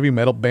rock heavy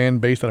metal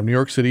band based out of New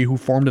York City who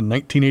formed in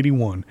 1981.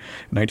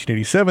 In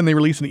 1987, they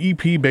released an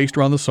EP based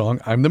around the song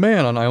I'm the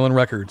Man on Island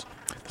Records.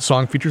 The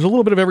song features a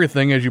little bit of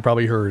everything, as you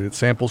probably heard. It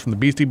samples from the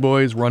Beastie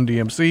Boys, Run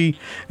DMC,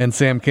 and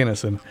Sam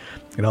Kinison.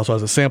 It also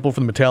has a sample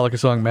from the Metallica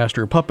song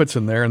Master of Puppets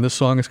in there, and this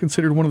song is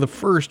considered one of the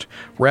first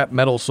rap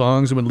metal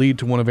songs and would lead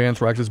to one of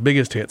Anthrax's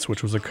biggest hits,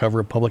 which was a cover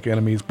of Public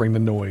Enemy's Bring the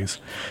Noise,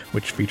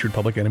 which featured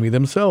Public Enemy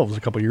themselves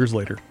a couple years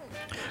later.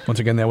 Once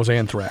again, that was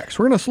Anthrax.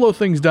 We're going to slow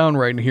things down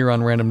right here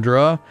on Random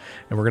Draw,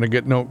 and we're going to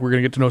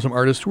get to know some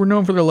artists who are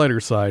known for their lighter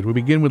side. We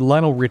begin with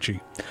Lionel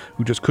Richie,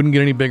 who just couldn't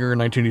get any bigger in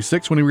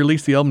 1986 when he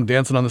released the album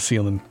Dancing on the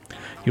Ceiling.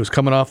 He was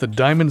coming off the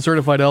Diamond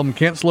certified album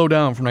Can't Slow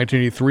Down from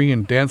 1983,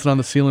 and Dancing on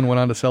the Ceiling went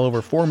on to sell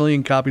over 4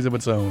 million copies of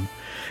its own.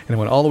 And it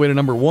went all the way to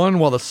number 1,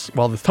 while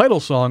the title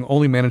song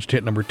only managed to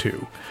hit number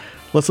 2.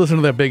 Let's listen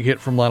to that big hit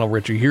from Lionel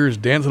Richie. Here's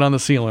Dancing on the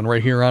Ceiling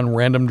right here on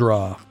Random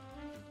Draw.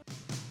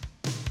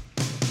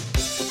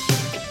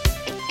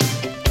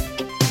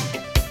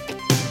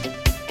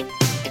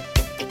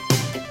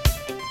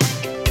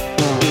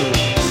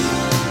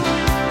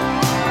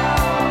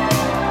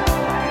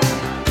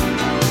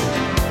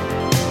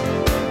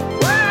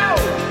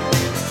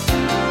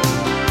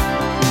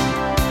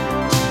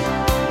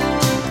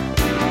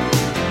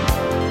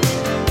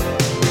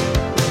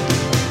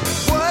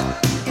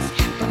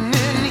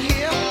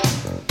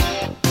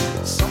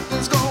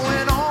 Something's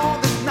going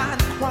on that's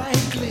not quite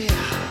clear.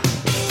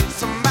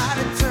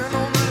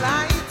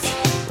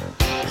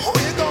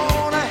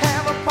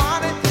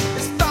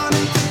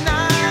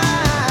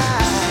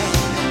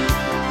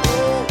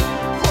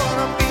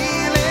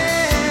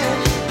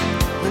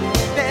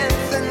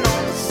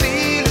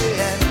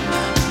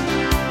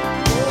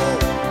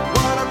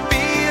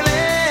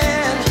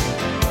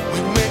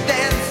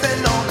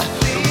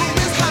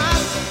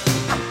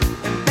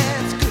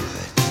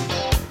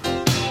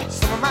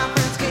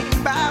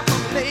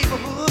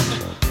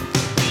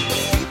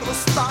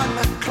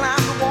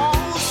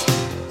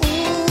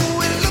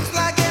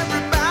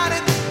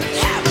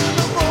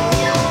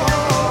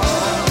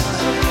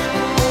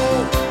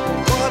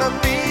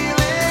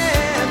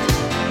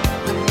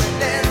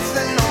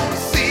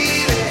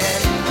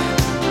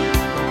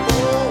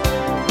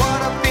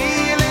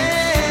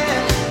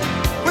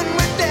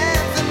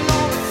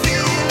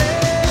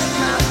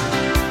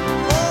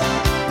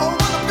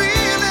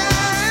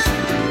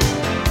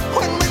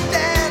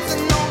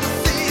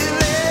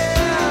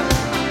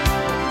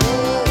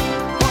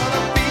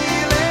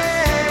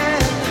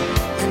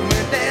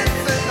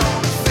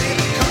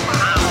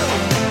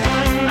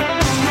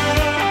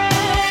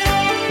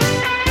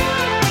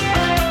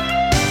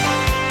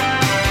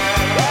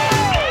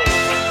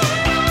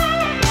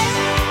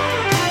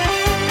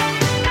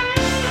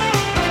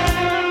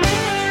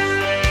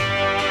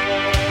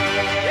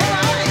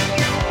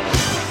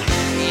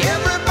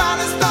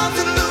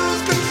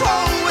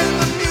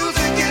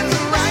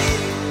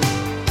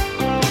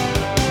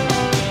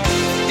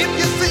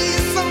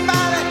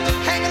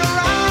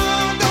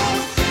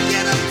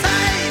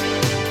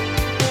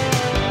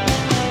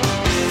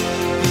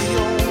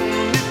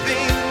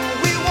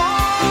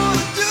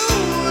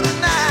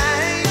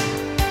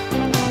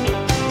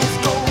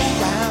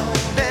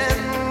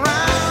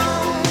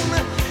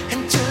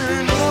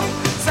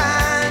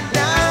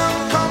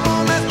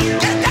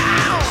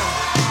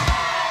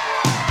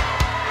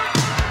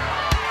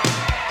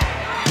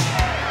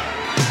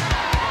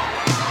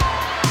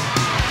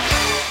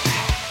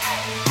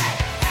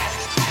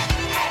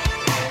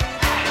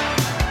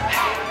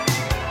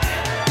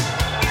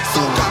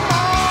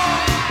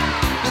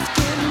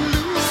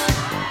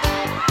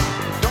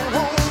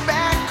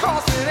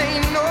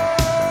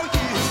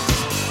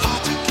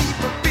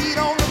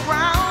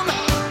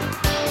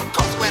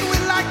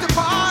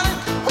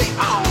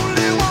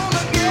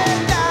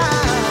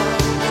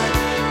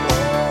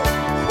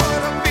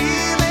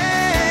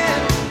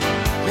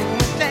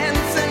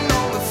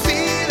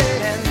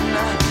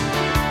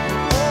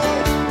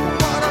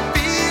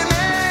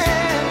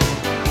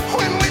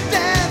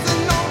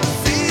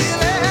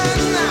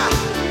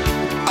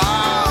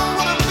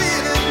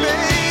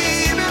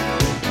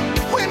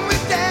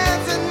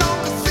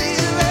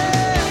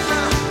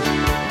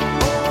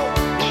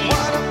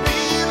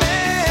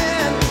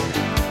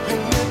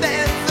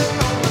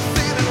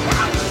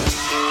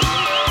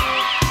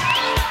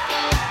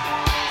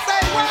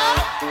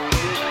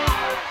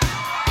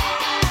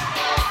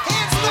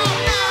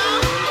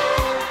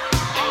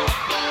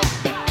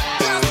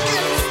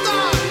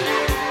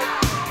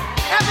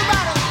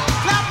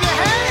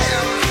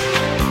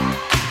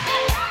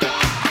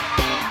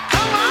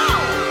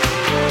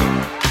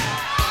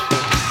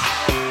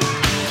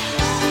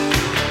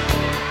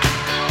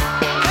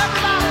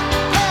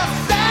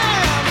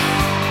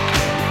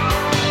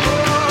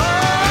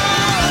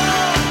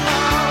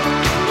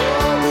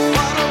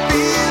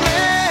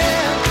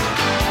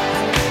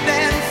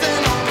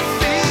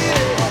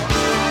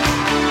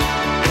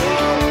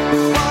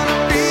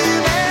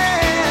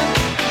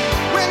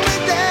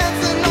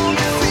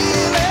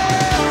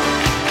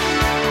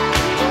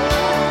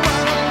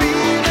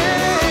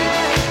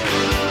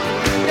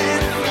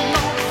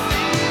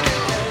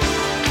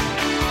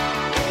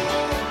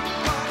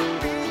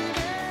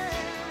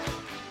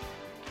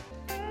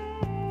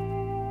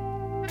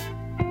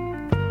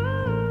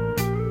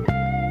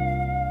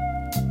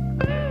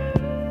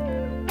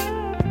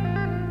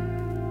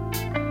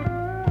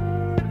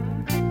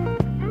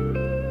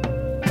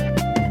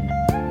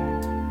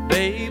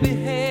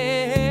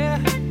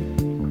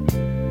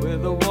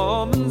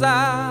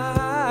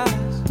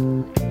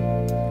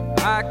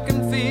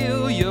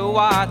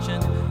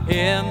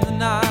 in the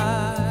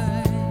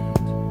night.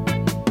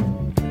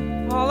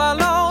 All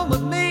alone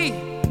with me,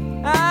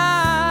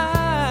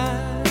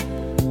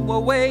 we're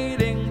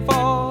waiting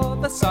for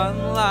the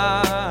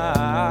sunlight.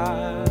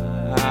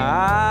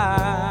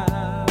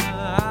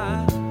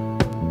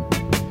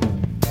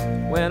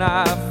 When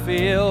I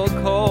feel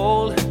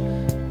cold,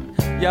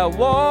 you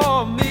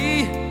warm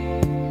me.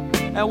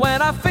 And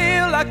when I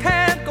feel I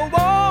can't go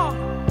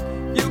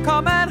on, you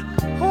come and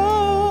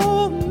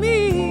hold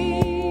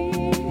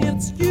me.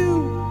 It's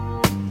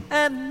you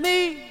and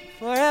me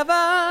forever.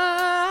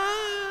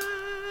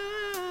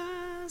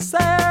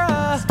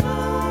 Sarah,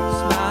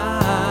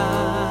 smile.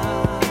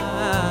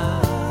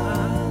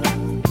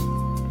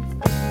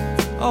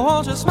 Oh,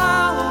 won't you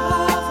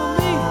smile for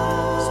me,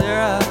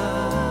 Sarah?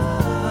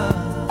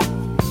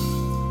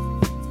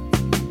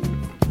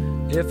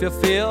 If you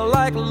feel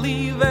like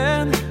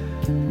leaving,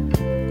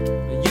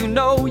 you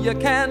know you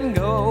can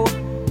go.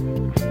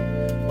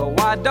 But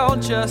why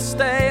don't you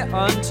stay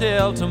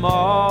until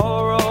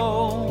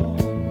tomorrow?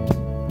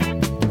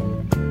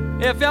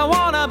 If you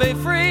wanna be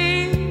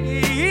free,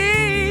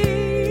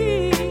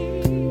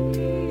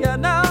 you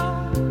know,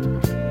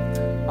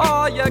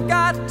 all you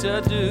got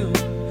to do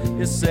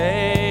is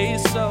say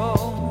so.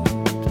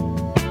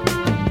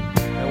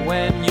 And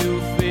when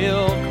you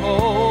feel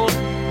cold,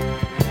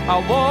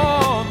 I'll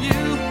warm you.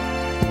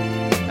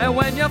 And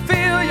when you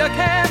feel you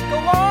can't go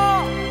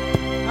on,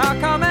 I'll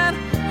come and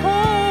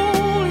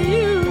hold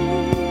you.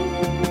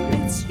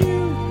 It's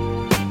you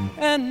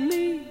and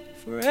me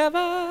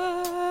forever.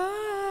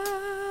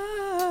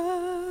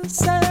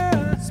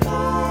 Sarah,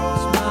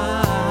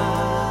 smile.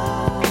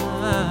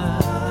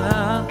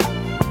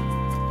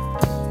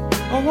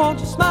 Oh, won't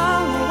you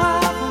smile a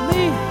while for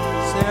me,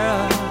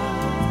 Sarah?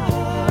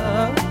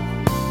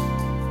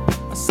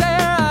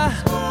 Sarah,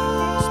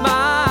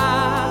 smile.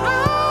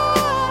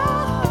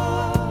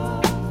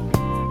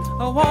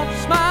 Oh, won't you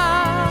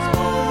smile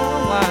a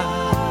while,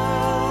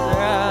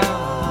 Sarah?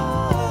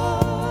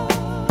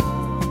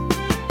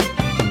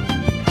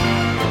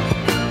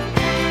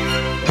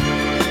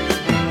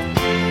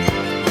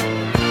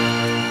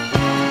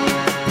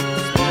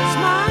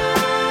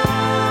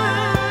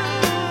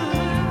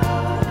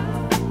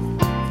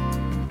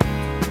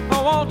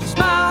 Oh, won't you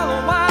smile a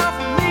while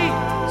for me,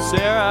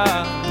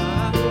 Sarah?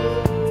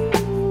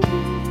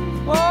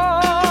 Oh,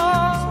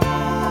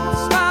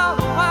 smile a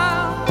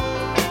while.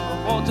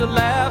 Won't you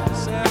laugh,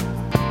 Sarah?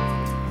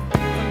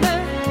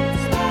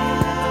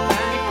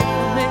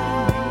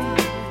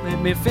 Make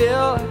me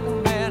feel like a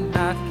man,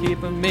 not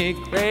keeping me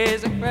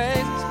crazy,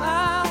 crazy.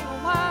 Smile a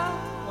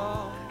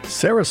while.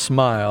 Sarah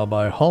Smile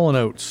by Hall &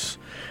 Oates.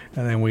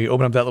 And then we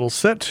open up that little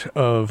set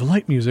of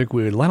light music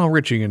with Lionel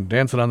Richie and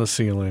Dancing on the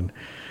Ceiling.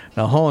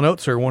 Now, Hall &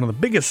 Oates are one of the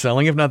biggest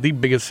selling, if not the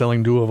biggest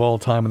selling duo of all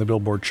time in the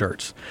Billboard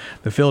charts.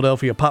 The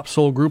Philadelphia pop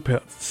soul group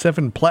had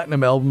 7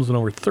 platinum albums and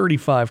over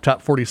 35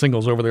 top 40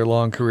 singles over their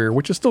long career,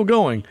 which is still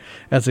going,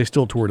 as they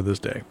still tour to this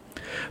day.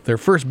 Their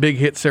first big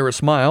hit, Sarah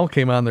Smile,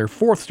 came on their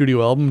 4th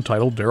studio album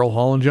titled Daryl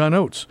Hall and John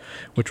Oates,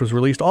 which was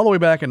released all the way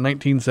back in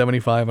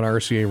 1975 on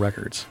RCA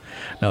Records.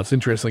 Now, it's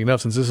interesting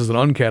enough, since this is an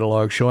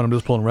uncatalogued show and I'm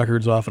just pulling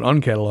records off an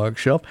uncatalogued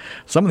shelf,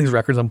 some of these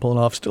records I'm pulling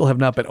off still have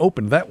not been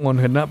opened. That one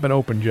had not been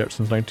opened yet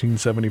since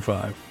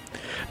 1975.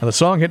 Now, the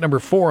song hit number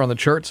 4 on the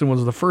charts and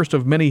was the first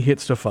of many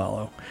hits to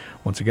follow.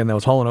 Once again, that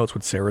was Hall & Oates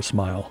with Sarah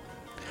Smile.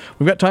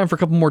 We've got time for a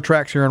couple more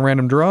tracks here on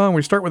Random Draw, and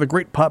we start with a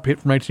great pop hit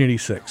from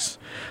 1986.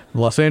 The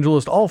Los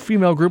Angeles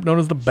all-female group known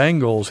as the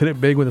Bangles hit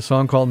it big with a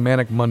song called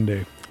Manic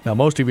Monday. Now,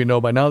 most of you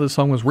know by now this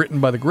song was written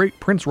by the great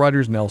Prince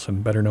Rogers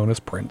Nelson, better known as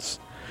Prince.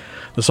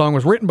 The song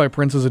was written by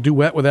Prince as a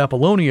duet with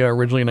Apollonia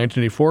originally in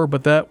 1984,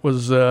 but that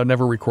was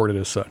never recorded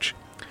as such.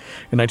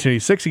 In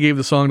 1986, he gave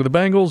the song to the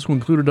Bangles, who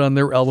included it on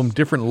their album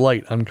Different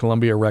Light on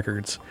Columbia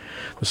Records.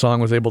 The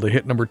song was able to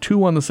hit number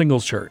 2 on the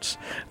singles charts,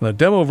 and the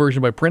demo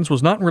version by Prince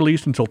was not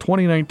released until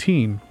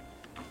 2019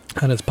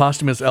 on his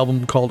posthumous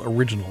album called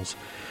Originals.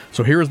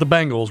 So here is the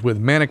Bangles with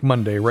Manic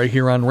Monday right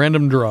here on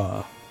Random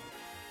Draw.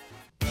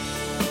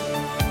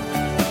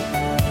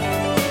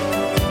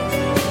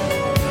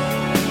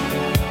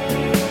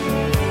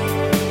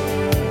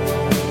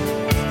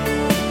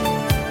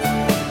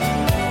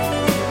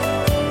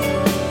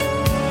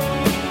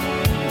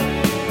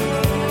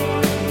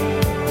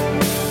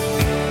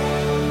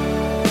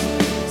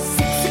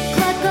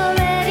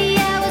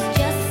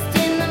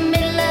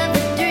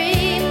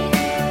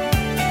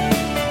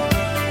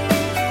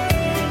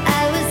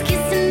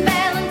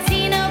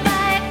 Valentino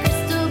by a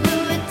crystal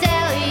blue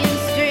Italian.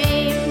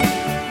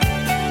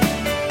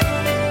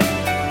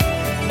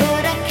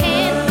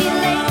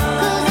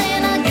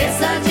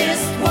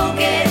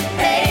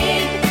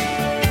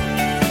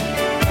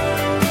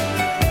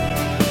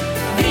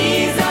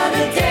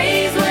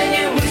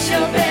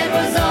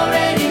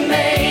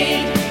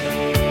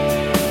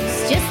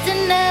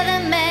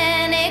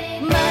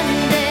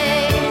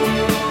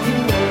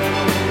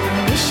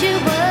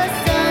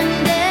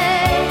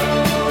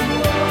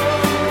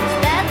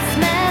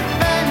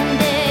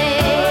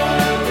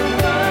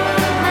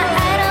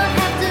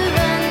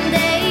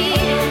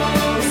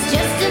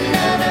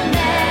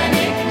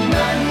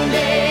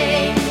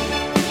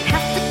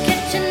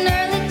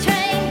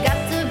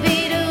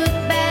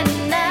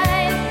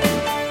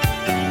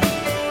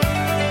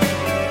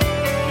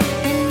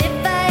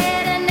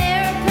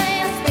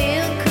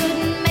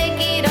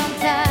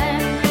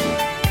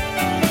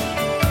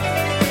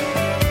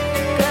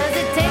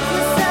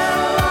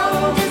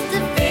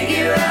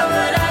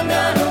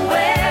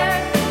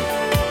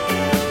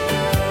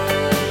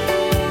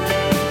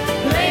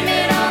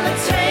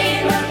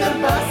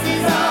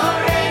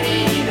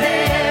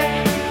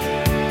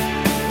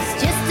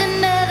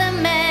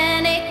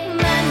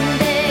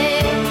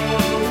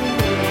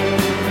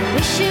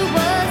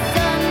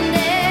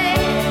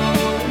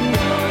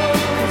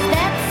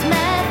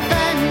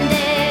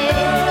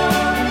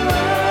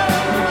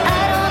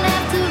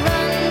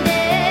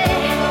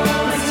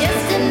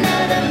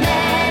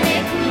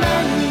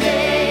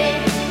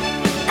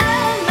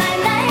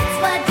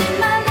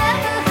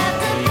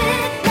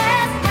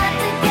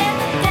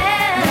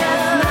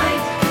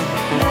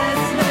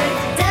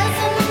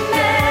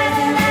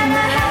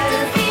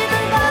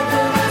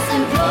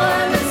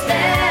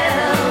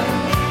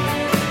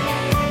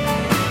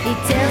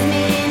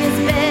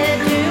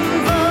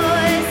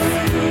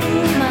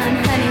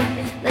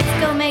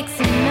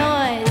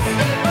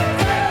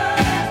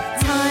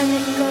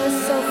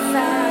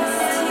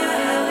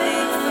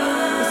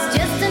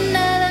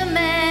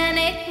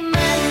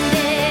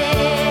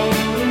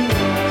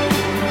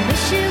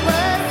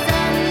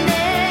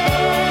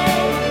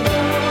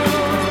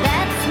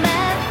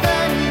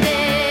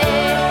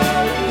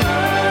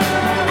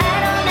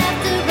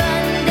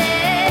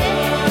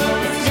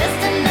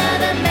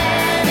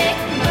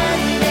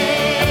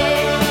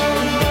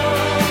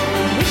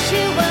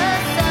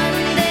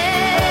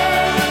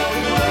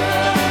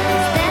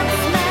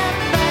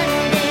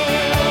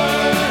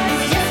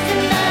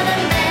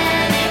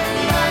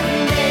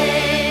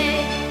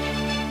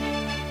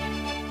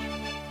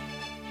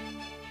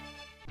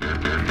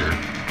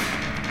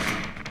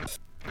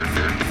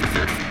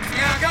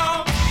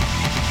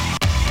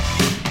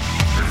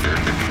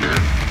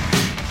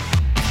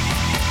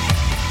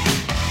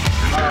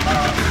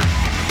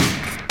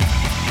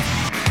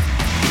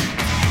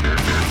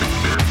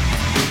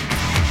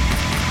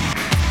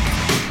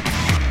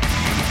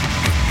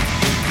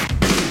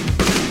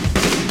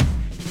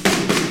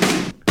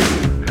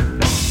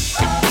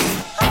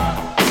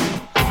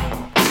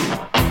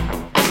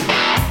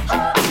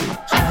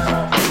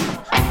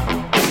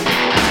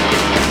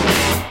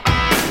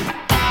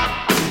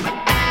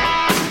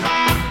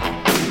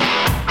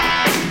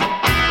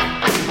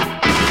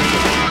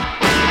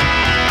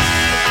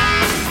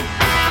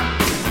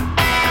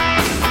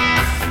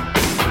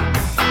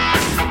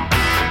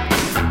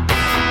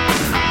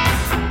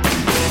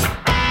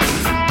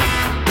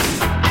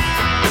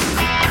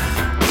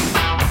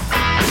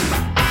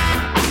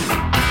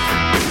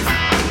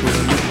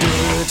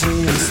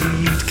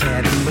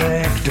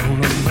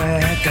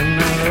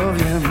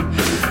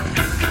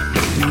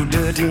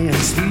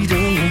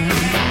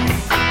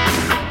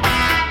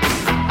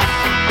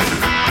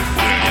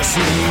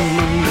 you're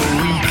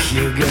weak,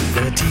 you got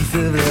the teeth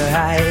of the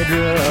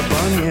Hydra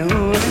upon you.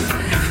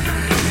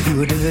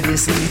 You dirty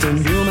Satan,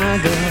 you're my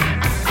girl.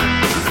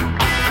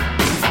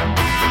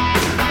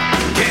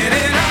 Get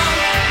it on,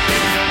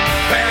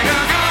 bang a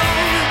gong,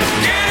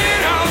 get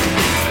it on.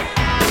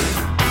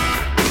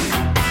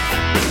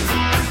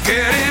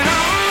 Get it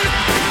on,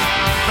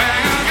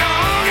 bang a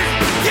gong,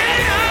 get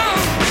it on.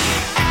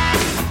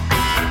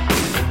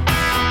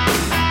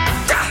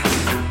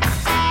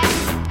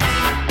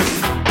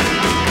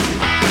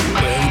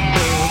 Well, you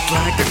built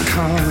like a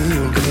car,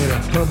 you'll get a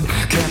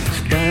hubcap,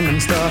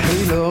 diamond star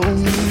halo.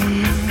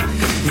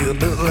 You're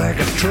built like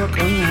a truck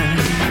on line.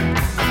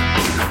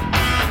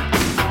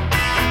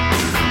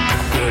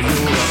 Well,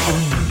 you're an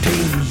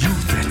untamed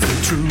youth, that's the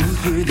truth.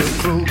 With a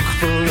cloak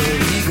full of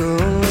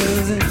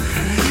egos.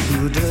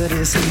 You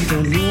dirty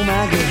Satan, you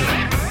my girl.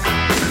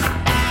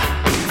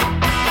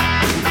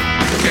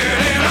 Get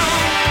it on,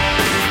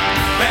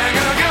 bang a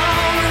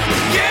gong,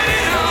 get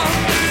it on.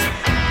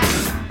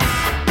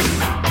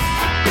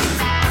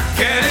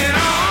 Get it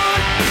on,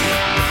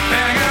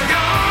 bang a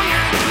gong,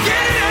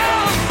 get it on.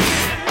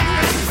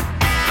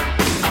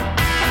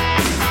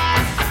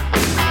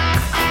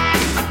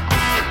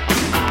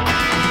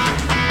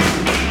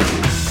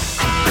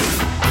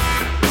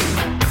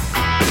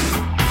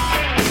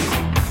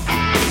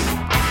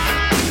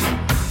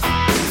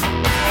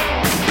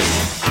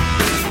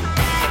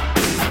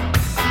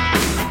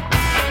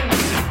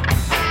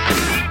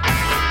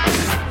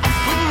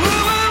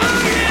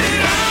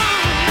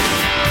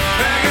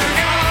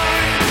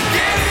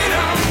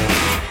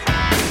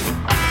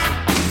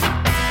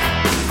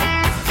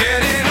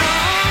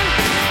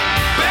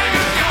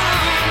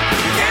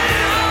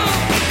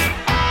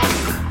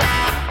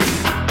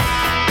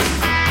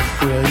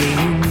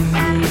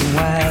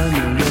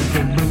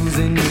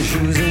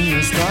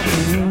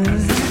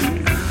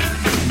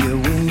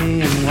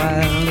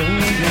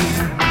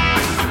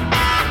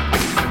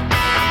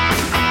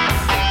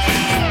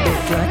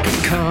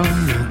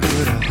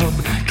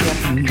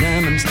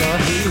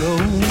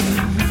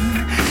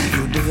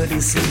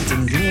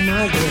 Satan, you're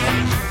my girl.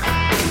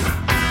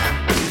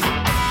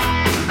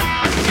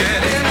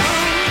 Get it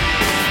on,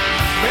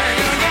 bang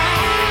a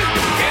gong,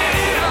 get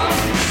it on.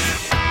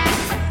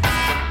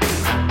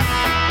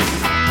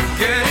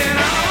 Get it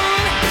on,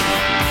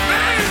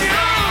 bang a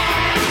gong,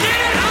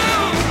 get it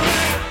on.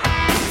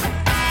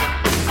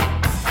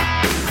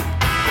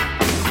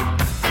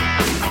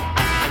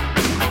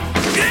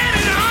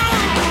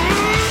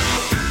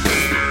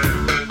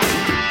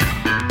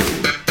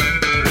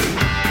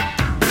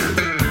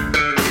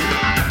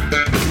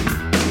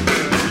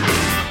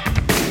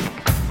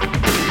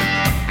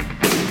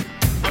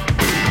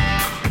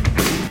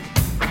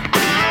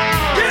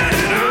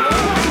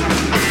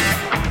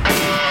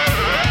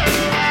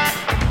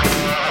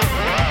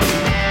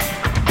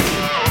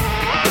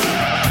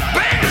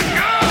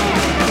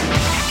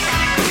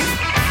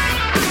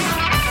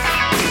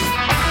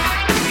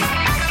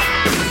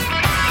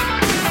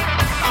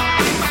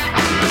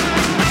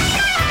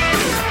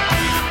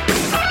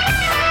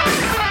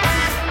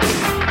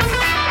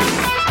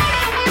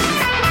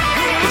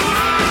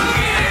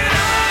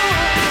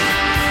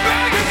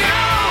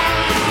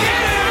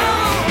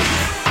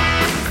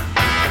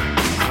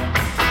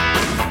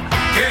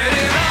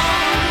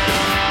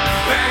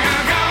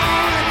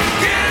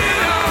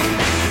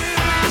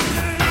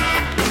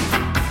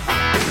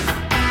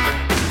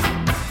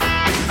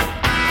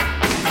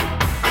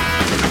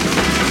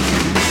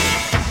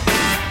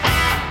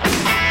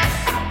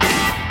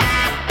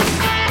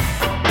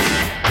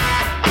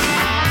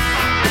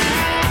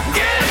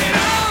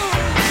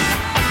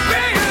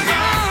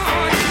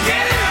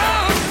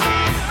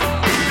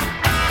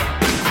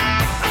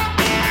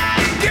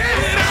 Get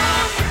it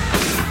on.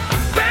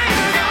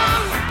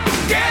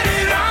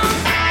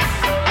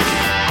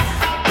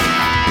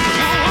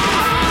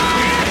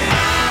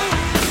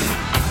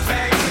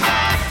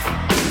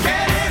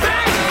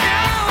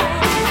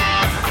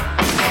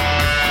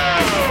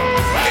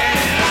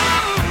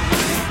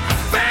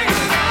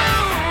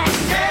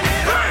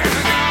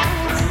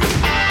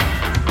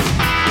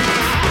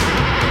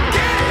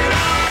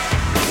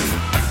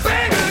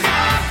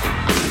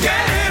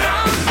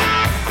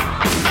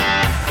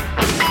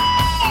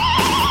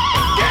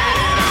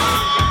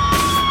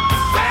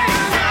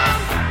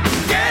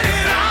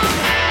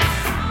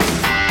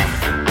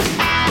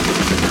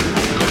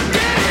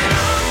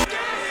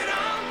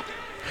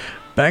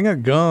 Bang a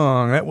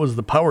Gong. That was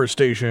the Power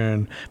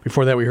Station.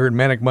 Before that, we heard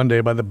Manic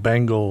Monday by the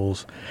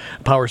Bangles.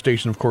 Power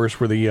Station, of course,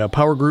 were the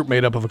power group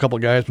made up of a couple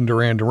of guys from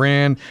Duran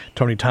Duran,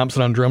 Tony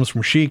Thompson on drums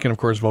from Chic, and, of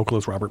course,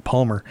 vocalist Robert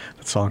Palmer.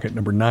 That song hit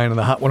number 9 on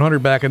the Hot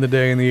 100 back in the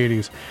day in the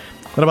 80s.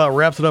 That about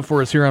wraps it up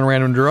for us here on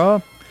Random Draw.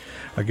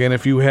 Again,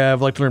 if you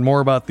have like to learn more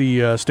about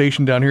the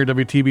station down here at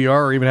WTBR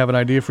or even have an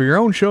idea for your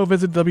own show,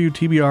 visit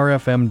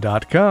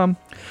WTBRFM.com.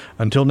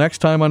 Until next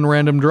time on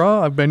Random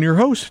Draw, I've been your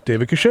host,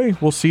 David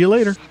Cachet. We'll see you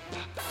later.